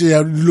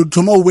oketšea dilo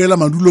thoma o boela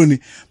madulone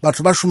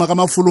batho ba šoma ka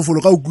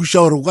mafolofolo ka o kuša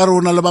gore o ka re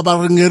o na le ba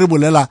ba reng re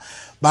bolela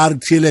ba re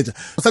theeletša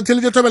sa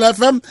theeletša Thobela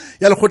FM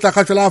ya lekgotla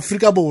la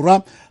Afrika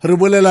Borwa re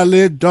bolela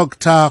le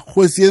Dr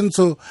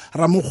Kgosientsho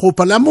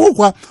Ramokgopha la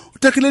mokgwa o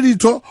tekile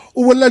ditho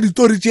o bolela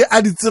ditori tše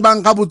a di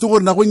tsebang ga botse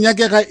gore na go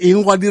nyakega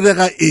eng go a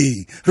direga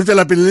eng re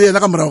tswela pele le yena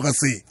ka morago ka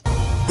se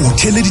o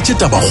theeleditše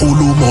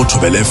tabakgolo mo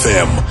Thobela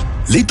FM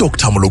le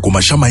Dr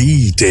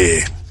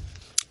Mashamaite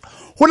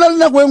go na le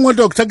nako e nngwe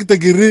doctor ke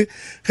tekere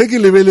ge ke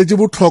lebeletše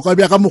botlhokwa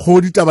bja ka mokgwa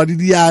o ditaba di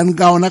diane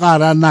ka ona ka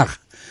gare a naga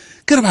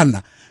ke re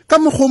banna ka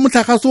mokgwa o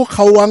Mohlagase o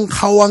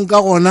kgaoang ka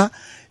gona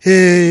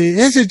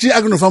setse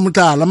a ke no fa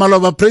motlhala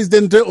maloba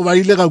president o ba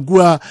ile ga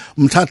kua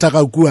mthata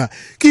ga kua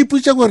ke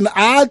iputša gore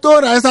a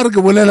tora a sa re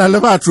ke bolela le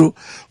batho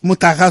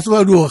motlagase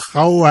wa dio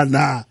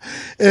gaoana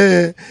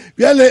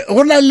bjale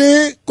go na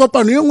le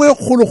kopano ye nngwe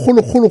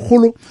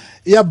kgolo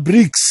ya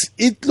BRICS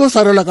e tlo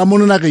swarelwa ka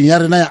mono nageng ya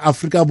rena ya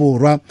Afrika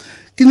Borwa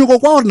ke nyoko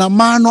kwa gore na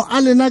maano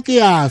a lena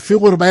ke afe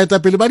gore ba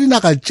etapele ba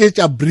dinaga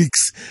tša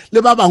BRICS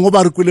le ba bangwe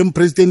ba re kweleng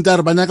president a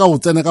re ba nyaka go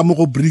tsena ka mo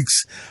go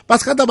BRICS ba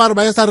sekata ba re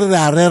ba sa re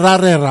a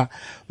rera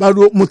ba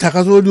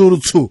motlagase o di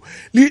gore tsho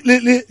le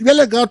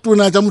bjale ka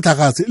tona tša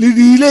motlagase le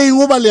di ile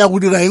eng o ba le ya go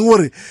dira eng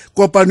gore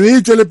kopano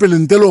e tswele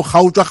pele ntle le go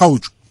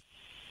kgaotšokgaotšo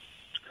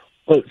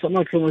sa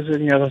matlhomo se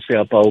nyaka se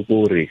apao ke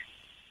gore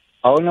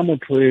a ona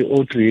motho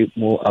o tee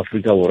mo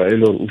Afrika Borwa e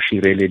le gore o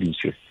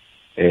šireleditšwe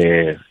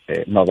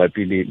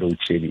mabapi le load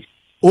shedding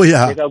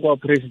le ka kwa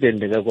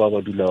president ka kwa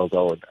ba dulago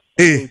ka ona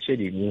load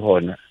shedding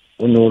gona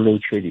o no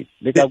load shedding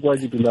le ka kwa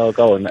ke dulago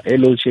ka ona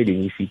load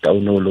shedding e fita o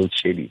no load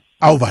shedding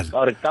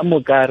gore ka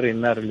moka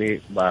rena re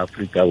le ba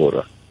Afrika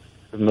Borwa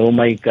re no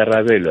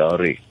maikarabelo a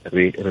gore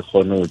re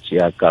kgone go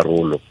tšea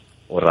karolo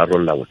o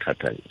rarolola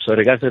bothata so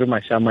re ka se re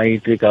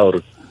mašamaite ka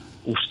gore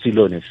o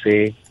silone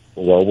se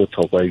o ba o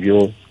botlhokwa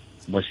bjo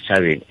mo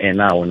setšhabeng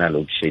ena ona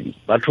load shedding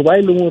batho ba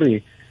e leng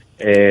gore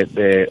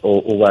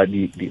o ba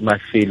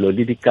mafelo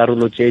le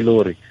dikarolo tše e le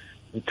gore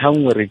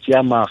nthangwe re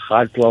tšea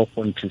magato a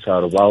go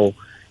nthusa gore bao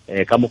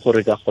ka mokgo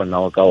re ka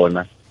kgonago ka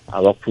ona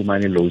a ba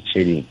khumane load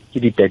shedding ke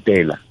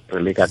dipetela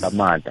re leka ka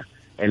maata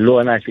and le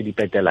ona a se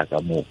dipetela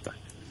ka moka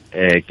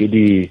ke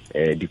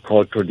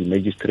di-court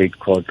di-magistrate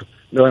court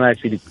le ona a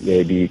se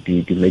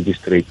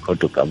di-magistrate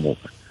court ka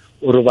moka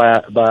ore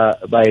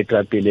ba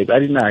eta pele ba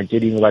dinaga tše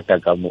dingwe ba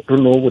taka mo re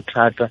no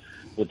bothata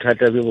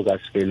be bo ka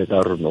sefele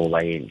ka re no ba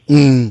ene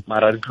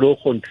mara re tlo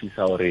go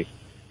nthusa gore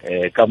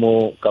ka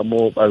mo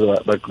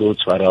ba tlo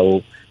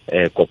tshwarao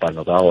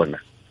kopano ka ona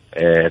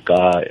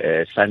ka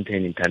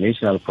Sandton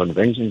International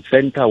Convention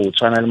Center o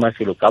tshwana le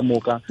mafelo ka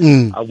moka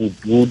a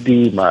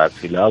bodudi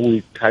mafelo a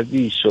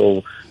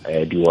boithabišo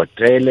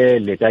dihotele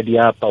le ka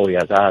diapa o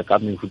ya ka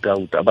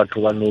mehutahuta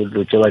batho ba no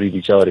lo tse ba di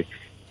ditša gore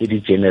ke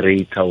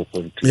di-generator o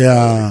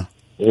konthusa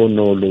o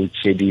no load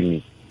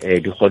shedding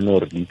di kgone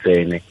gore di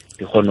tsene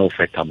di kgone go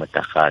feta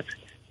motlagase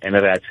and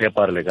re a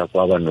tshepa re le ka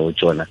kwa ba no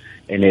tsona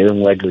and e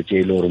nngwe ya dilo tše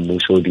e le gore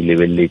mmuso o di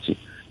lebeletse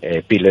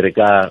pele re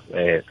ka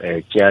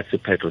tšea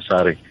sephetho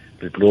sa re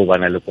tlo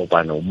bana le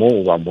kopano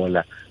mo o ba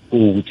mola go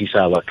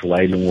botsisa batho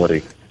ba e leng gore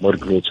mo re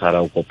tlo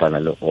tshwara go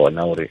kopana le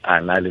gona gore a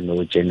na le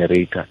no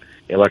generator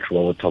ya batho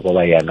ba botlhokwa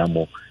ba yana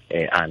mo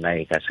a na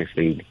e ka se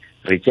fele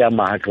re tšea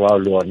magatlo ao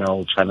le ona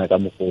o tshwana ka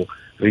mogo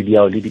re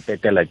diao le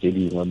dipetela tše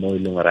dingwe mo e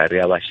leng gore re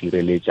a ba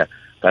šireletša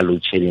ka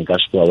load shedding ka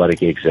sekgowa ba re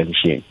ke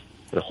exemption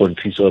re go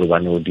nthusa gore ba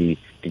no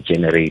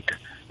di-generator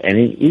and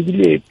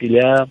ebile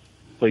pele ya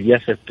kgwedi ya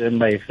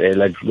September e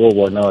fela tlo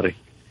bona gore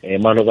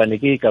malobane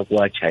ke ka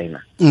kwa China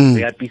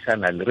re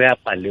apisana le re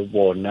apa le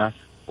bona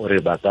gore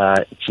ba ka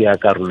tšea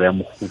karolo ya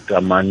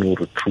mohuta mane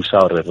re thusa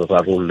gore re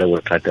rarolle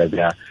bothata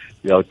bja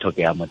o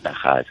tlhokega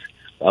motlagase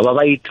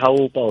ba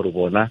ithaopa gore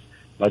bona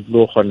ba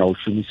tlo kgona go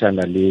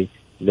šomisana le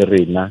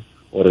rena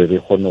gore re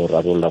kgone go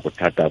rarolla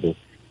bothata bo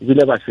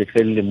ebile ba se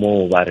felele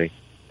moo ba re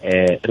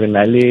re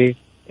na le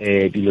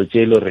dilo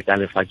tše le re ka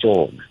lefa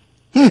tšona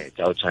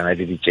tša go tshwana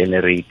le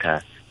di-generator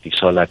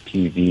di-solar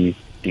PV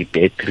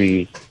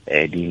di-battery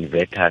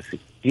di-inverters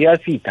di a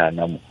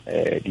fitana mo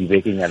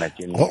dibekenyana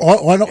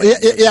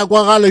ya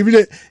kwagala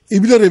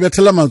ebile re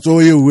bethela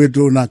matsogo yeo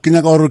Tona ke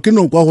nyaka gore ke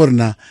no kwa gore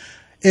na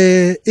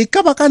e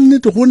ka ba ka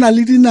nnete go na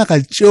le dinaga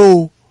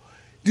tšeo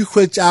di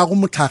hwetšago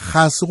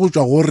motlagase go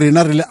tšwa go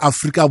rena re le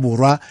Afrika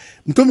Borwa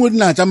ntho mo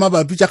dinaga tša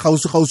mabapi tša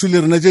kgausi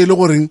le rena tše e le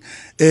goreng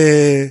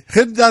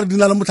ge di re di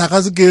na le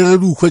motlagase ke ge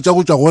di hwetša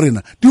go tšwa go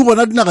rena di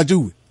gona dinaga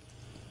tšewe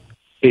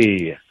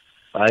ee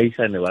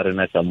baagisane ba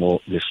rena ka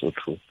mo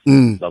Lesotho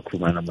ba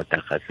khumana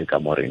motlagase ka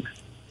mo rena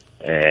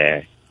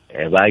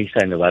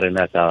baagisane ba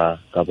rena ka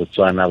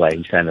Botswana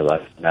baagisane ba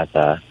rena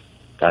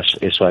ka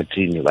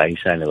Eswatini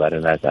baagisane ba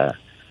rena ka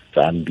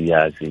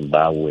Zambia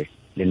Zimbabwe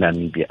le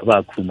Namibia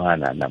ba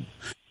khumana namo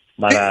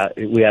mara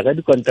o ya ka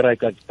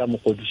dikontraka ka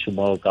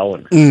mogodišomo ka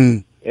ona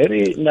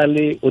re na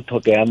le o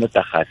tlhokega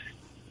motlagase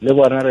le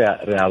bona re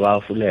a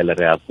ba fulela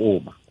re a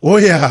koma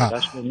re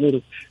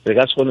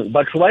ka se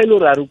batho ba ile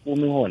gore a re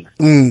kome gona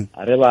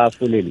a re ba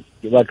fulele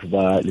ke batho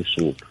ba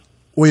Lesotho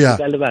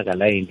ka lebaka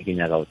la ene ke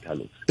nyaka go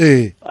tlhalosa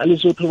ba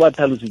Lesotho ba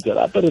tlhalositse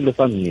gape re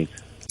lefa metsi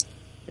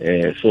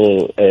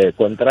so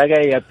kontraka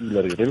e ya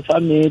pila re lefa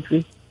metsi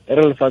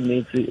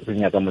re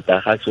nyaka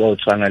motlagase wa o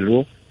tshwana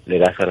le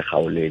ka se re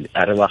gaolele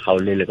a re ba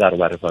gaolele ka re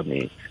ba re fa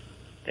metsi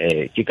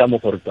ke ka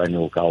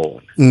mogorutwaneo ka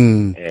ona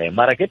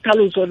mara ke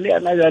tlhaloso le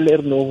yana jale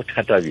re no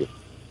bothata bjo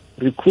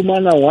re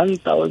khumana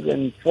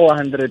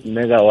 1400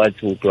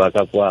 megawatts go tloa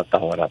ka kwa ka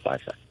gora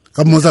pasa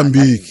ka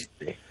Mozambique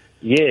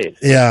yes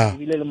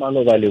ebile le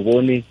maloba le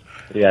bone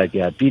re a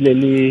ke apile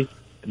le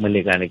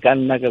molekane ka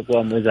nna ka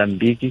kwa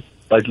Mozambique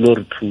ba tlo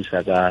re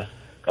thusa ka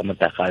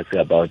motlagase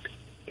about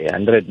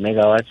 100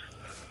 megawatts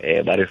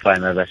ba re fa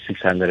another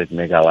 600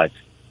 megawatts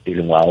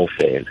dilengwa o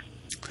fela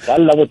ka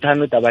la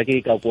bothano taba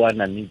ke ka kwa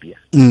Namibia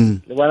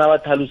le bona ba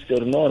tlhalositse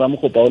gore no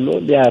Ramokgopha lo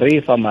le a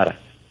re fa mara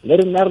le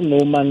rena re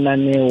no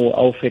mananeo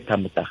a o feta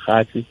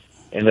Mohlagase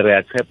ene re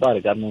a tshepa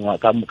re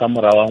ka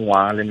mora wa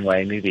ngwa le ngwa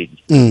emebedi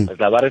re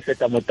tla ba re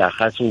feta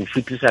Mohlagase o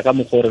fitisa ka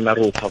mogore na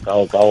re o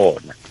tlhokao ka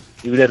ona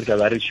ebile re tla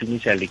ba re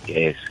shumisa le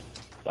gas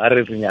ba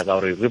re nyaka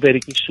gore re be re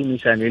ke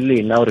shumisane le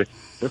lena gore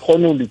re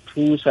kgone go le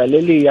thusa le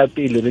le ya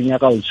pele re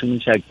nyaka go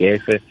shumisa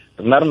gas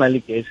rena re na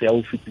le gas ya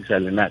go fitisa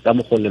lena ka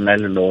mogole lena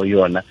le no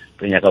yona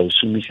re nyaka go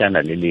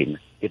shumisana le lena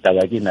ke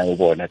taba ke na go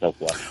bona ka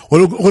kwa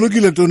go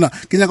lokile Tona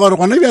ke nyaka gore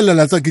gona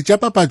bjalelatsa ke tša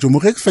papatšo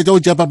mo ge ke fetša go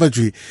tša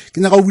papatšo ke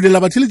nyaka go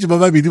bulela batheletši ba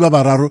babedi ba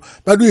bararo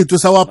ba duetso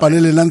sa wa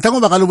palelena nthango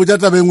ba ka le botša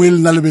tabeng e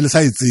lena le be le sa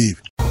e tsebe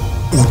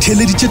o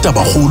theleditše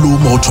tabakgolo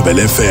mo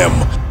Thobela FM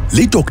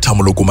le Dr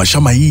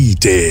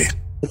Mohlagase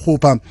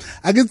Ramokgopha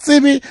a ke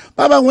tsebe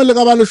ba bangwe le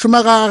ka ba le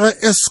šoma ga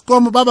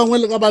Eskom ba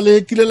bangwe le ka ba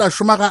le kile la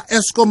šoma ga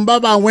Eskom ba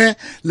bangwe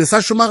le sa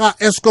šoma ga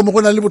Eskom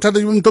go na le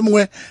bothata jo motho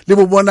mongwe le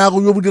bo bona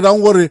go yo bo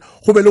dirang gore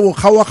go be le go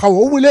kgawa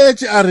o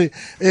boletše a re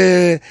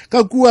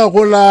ka kua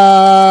go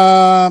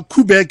la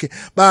Quebec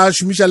ba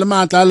šomiša le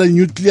maatla la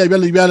nuclear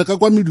bjale ka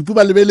kwa medupu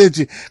ba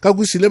lebeletše ka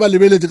kusile ba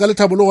lebeletše ka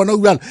lethabo le gona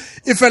bjale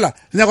e fela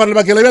le nyaka gore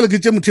lebakela bjale ke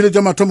tše motheletši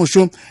wa mathomo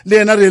šo le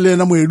yena re le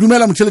yena moe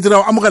dumela motheletši re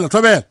go amogela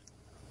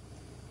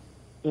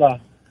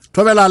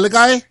Thobela le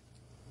kae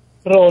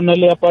rona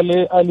le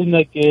apale ali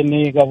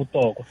nakene ka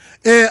botoko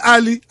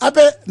ali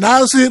ape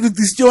na se re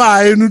tisitse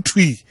wa eno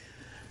thui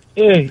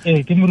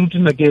ke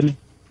moruti nakene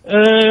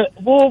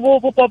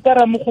bo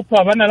papara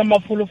Ramokgopha ba na le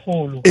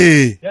mafolofolo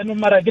ya no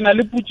mara ke na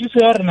le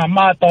putšiso ya rena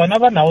mata ona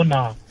ba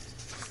naona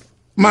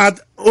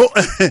mata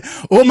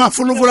o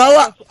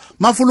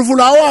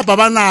mafolofolo a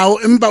ba nao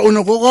empa o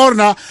ne go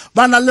gona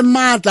ba na le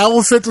matla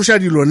go fetoša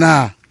dilo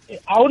na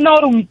a ona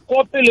gore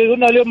mkopele o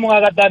na le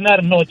magatwaneng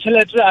re no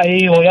tšhelete a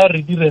eo ya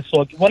re dire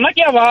soke bona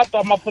ke a ba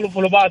tswa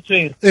mafolofolo ba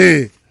tswere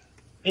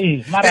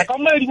mara ka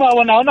moedimo a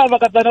bona ona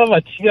magatwaneng ba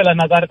ba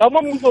thibelana kare ka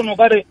mo mmusono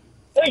kare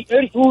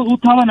o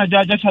thabana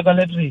ja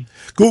tšhakaletre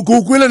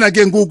ko kwele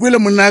nakeng ko kwele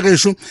monna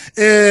gešo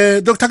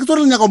doctor ke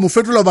tsore le nyaka mo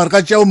fetola ba re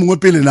ka tšea o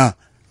mongwe pele na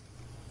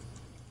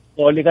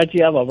o le ka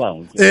tšea ba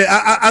bangwe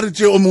a re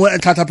tšee o mongwe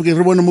tlhatlhapo ke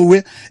re bone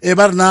mowe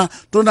ba rena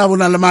Tona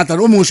bona le maatla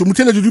o mongwe šo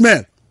motheletši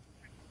dumela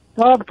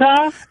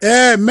Doctor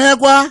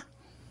mekwa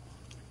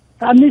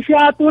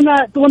Kamisha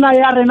tona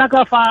ya rena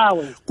ka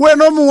fawe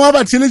kwena o mongwe wa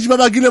batheletši ba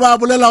bakile ba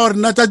bolela gore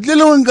nna tšatši le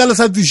lengwe nka le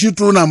sa tiše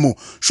Tona mo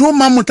šo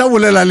mamotha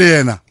bolela le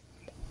yena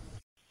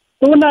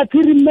tona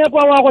thiri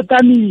mekwa wa go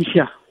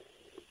tamisha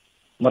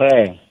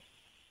mre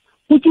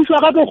go tšwiswa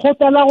gape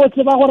kgopela go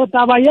tseba gore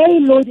taba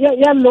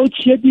ya load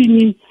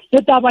shedding le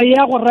taba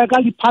ya go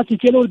reka diphasi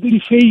tše le di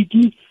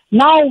fake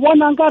na o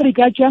bona nka re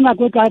ka tšea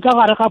nako ka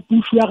gare ga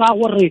pušu ya ga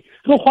gore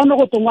re kgone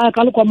go tongwa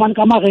ka lekomane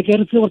ka mageke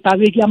re tse gore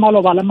tabeke ya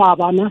maloba le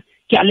maabana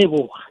ke a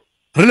leboga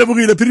re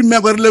lebogile phiri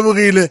mmeko re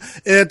lebogile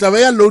taba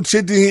ya load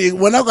shedding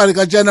bona o ka re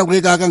ka tšea nako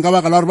e ka kang ka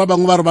baka la gore ba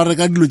bangwe ba re ba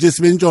reka dilo tše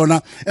sebeng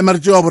tšona emare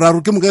tše wa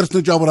boraro ke moka re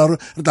seno tše wa boraro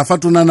re ta fa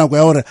Tona nako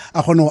ya gore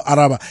a kgone go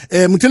araba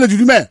motheletši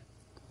dumela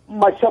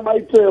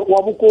Mashamaite wa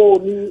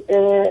bokoni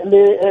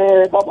le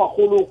ba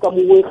bagolo ka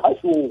mongwe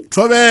kgašong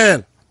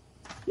Thobela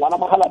wana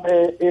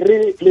magalape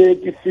re le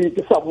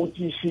ke sa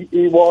botšiši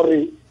e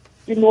bore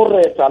ke no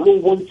reta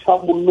le go bontšha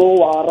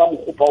mollo wa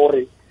Ramokgopha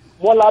gore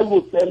mola yo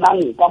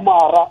tsenang ka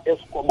mara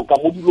Eskom ka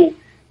modilo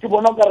ke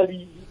bona ka re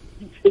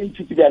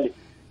di-change ke bjale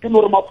ke no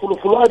re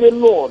mafolofolo a be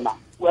lona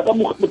o ya ka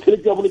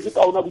motheletši ya boletse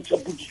ka ona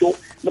botšapotšišo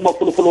le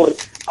mafolofolo gore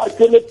a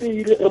tšwele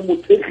pele re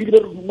mothegile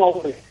re duma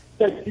gore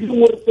le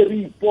gore tse re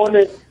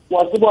ipone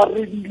wa se ba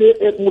redile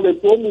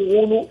moletso o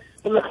mogolo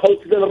re le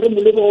kgaotšhile re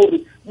molebe gore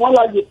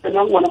mola yo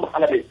tsenang ngwana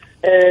magalape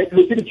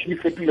lo ke di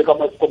fetile ka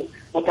Eskom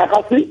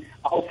Mohlagase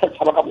a o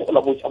tšhaba ka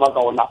mogola bo tšhaba ka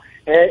ona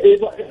re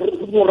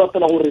mo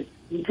ratela gore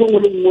ntho ngwe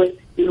le nngwe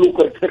e le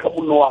gore theka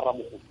mollo wa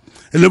Ramokgopha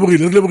re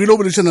lebogile o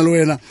boledišana le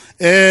wena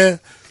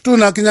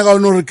Tona ke nyaka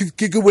gore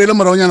ke boele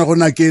moraonyana go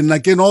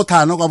nakeng o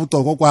thana ka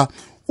botoko kwa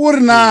o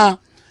re na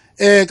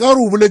ka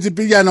gore o boletse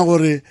pejana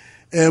gore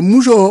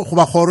mmušo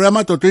goba kgoro ya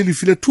matoto e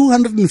lefile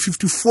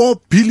 254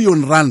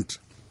 billion rand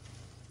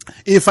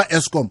e fa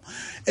Eskom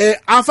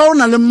a fa o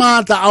na le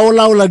maatla a o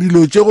laola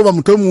dilo tše goba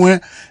motho mongwe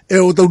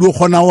o tla o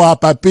kgona go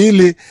apa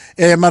pele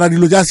mara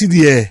dilo tša se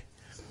die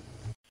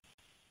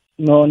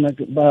no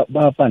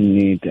ba pa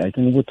nnete a ke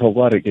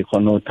botlhokwa re ke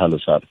kgone go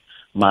tlhalosa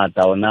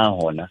maatla ona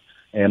gona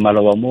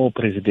maloba mo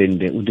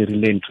presidente o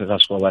dirile ntho ka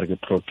sewa ba re ke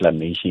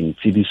proclamation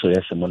tsebiso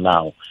ya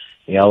semolao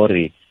ya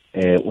gore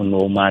o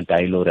no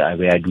maatla ile gore a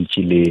be a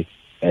dutse le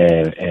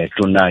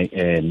Tona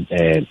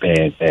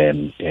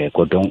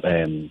kodong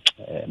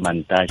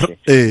mantashe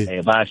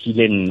ba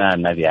file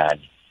nna bjale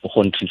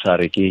go ntshisa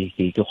re ke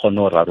kgone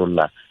go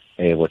rarolla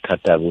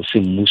bothata bo se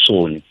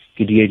mmusone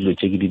ke dilo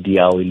tše ke di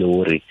diao ile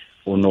gore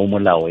o no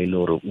molao ile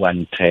gore wa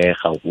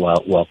nthega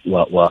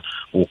wa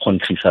o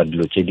kgontshisa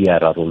dilo tše di a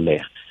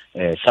rarollega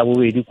sa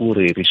bobedi ke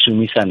gore re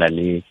šomisana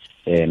le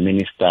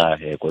minister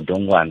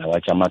kodongwana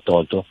wa tša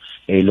matoto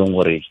e leng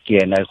gore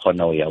ke yena e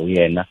kgona go ya o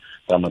yena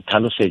ba mo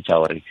tlhalosetša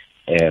gore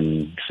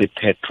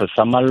sephetho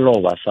sa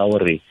maloba sa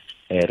gore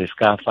re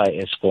ska fa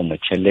Eskom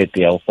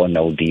tšhelete ya go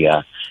gona o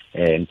dia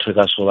ntho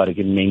ka so ba re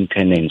ke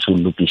maintenance o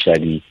lokiša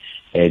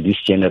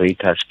these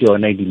generators ke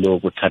yona e dilo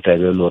go thata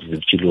le gore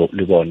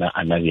le bona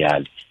ana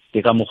bjale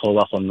ke ka mokgwa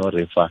ba gona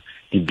re fa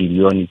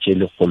dibilione tše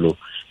lekgolo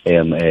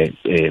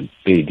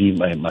pedi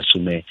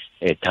masume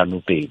thano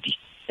pedi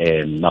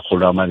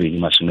makgolo a mabedi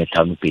masume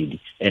thano pedi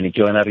ene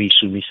ke yona re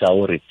isumisa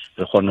gore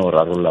re kgone go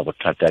rarolla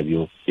bothata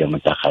bjo ya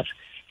motlagase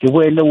ke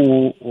boele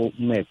o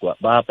mekwa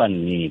ba pa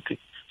nnete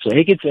so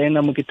he ke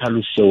tsena mo ke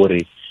tlhalositse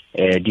gore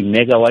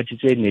di-megawatts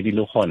tse ne di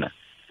le gona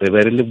re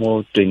be re le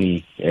mo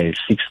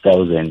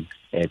 25,000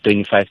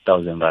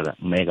 rather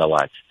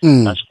megawatts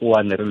ka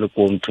sekwane re le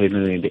ko ntho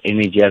the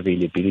energy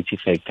availability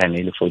factor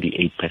ne le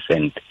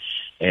 48%.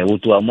 O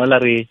tloa mola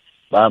re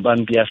ba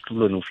mpia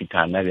setulong o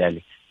fitlhana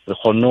bjale re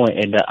kgonne go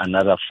add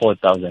another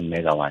 4,000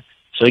 megawatts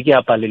so ke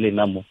apalele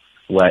namo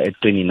we are at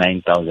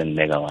 29,000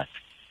 megawatts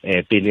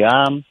pele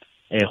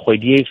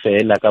kgwedi e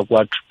fela ka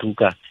kwa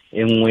thutuka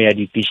e nngwe ya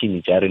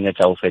ditishini tša rena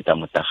tša go feta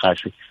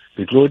motlagase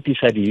re tlo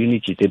tisa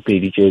di-unity tse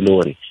pedi tše e le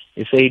gore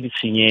e se di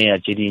tsenyeya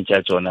tše ding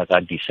tša tsona ka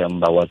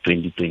December wa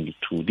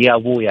 2022 di a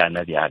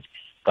boyana bjale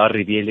ka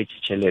re beeletše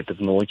tšhelete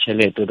no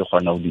tšhelete re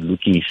kgona go di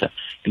lokisa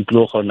di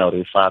tlo kgona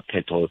gore fa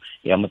phetho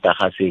ya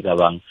motlagase e ka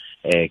bang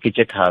ke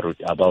tše tharo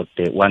about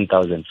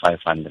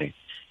 1,500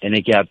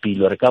 ene ke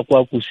apilo re ka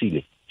kwa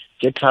kusile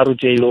tše tharo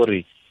tše e le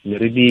gore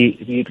re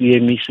di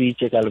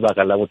emisitše ka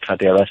lebaka la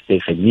bothata ya ba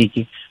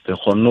stegeniki re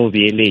kgonne go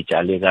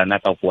beeletša le gana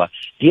ka kwa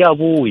di a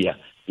boya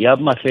ya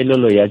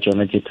mafelelo ya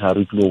tšona tše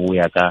tharo tlo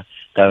boya ka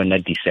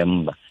yona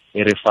December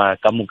e re fa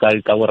ka moka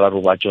ka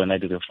boraro ba tšona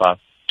di re fa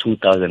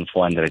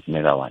 2,400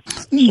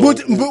 megawatts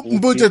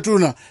mbote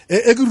Tona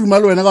e ke ruma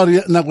le wena ka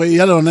gore nako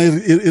ya lona e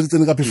re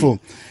tsene ka phefong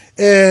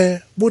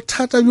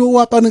bothata bjo o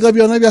apane ka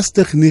bjona bja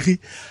stegniki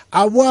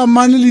a bo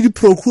amane le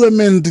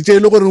di-procurement tše e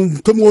le gore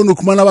motho mongwe o ne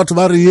khumana batho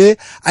ba re ye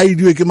a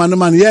ediwe ke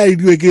manemane ye a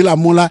ediwe ke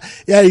lamola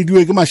ye a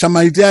ediwe ke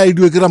mašamaite ye a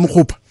ediwe ke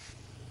Ramokgopha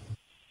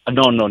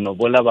no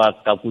bola ba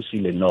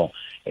kakusile no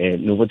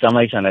no go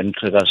tsamaisana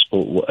ntho ka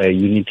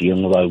unit ye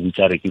nngwe ba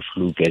butsa re ke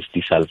flue gas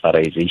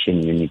desulfurization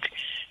unit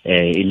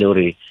e le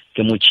gore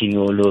ke motšhini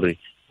o le gore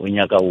o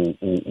nyaka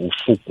o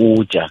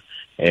fokotša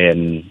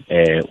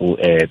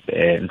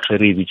ntho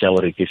re bitsa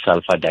gore ke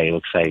sulfur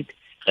dioxide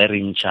ge re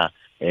ntšha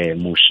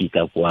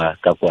mošika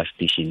ka kwa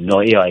station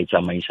no e a e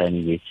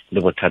tsamaisane le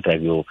bothata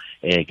bjo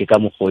ke ka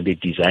mokgwa the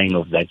design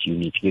of that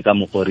unit ke ka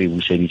mokgwa re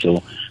buseditse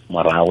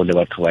morago le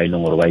batho ba e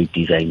leng gore ba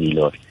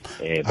i-designile gore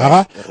re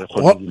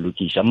kgone go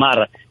lokiša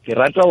mara ke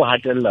rata go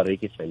hatelela re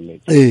ke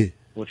feleletse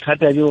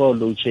bothata bjo wa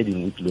load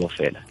shedding o tlile go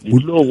fela di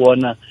tlo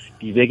bona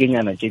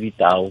dibekenyana tše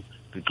ditao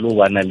re tlo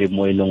bona le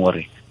mo e leng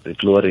gore re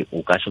tlo gore o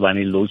ka se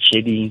bane load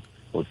shedding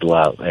o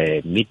toa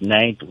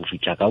midnight o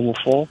fitlha ka bo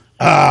 4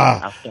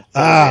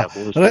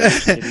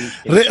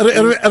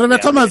 re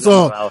betha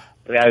matsogo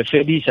re a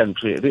fedisa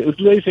ntho re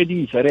tlo e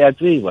fedisa re a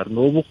tseba re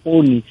no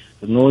bokgoni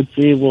re no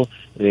tsebo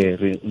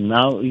re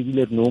now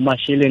ebile re no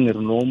masheleng re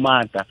no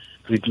mata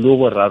re tlo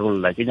go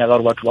rarolla ke nyaka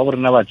gore batho ba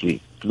borena ba tse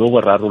tlo go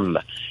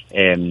rarolla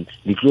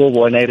di tlo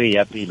bona re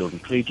ya pelo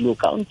ntho e tlo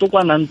ka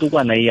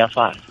ntokwana e ya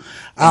fase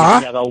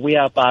nyaka o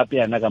ya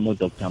pape yana ka mo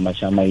Dr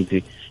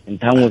Mashamaite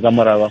ntangwe ka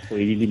mora ba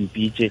kgwedi le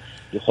mpitse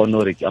ke kgone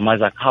gore ke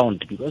amaza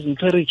account because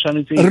ntho re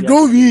tshwanetse re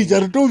tlo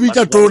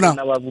bitša Tona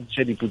ba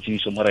botse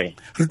dipotšišo morena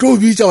re tlo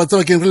bitša wa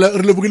tsaba ke re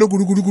le bogile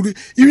kudu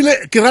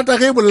ebile ke rata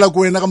ge e bolela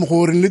ko wena ka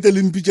mokgwa gore le tle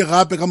le mpitse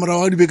gape ka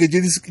morago ga dibeke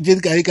tše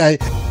di kae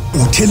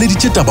o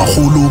theleditše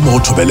tabakgolo mo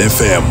Thobela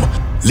FM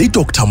le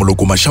Dr Mohlagase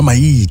Dr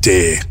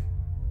Kgosientsho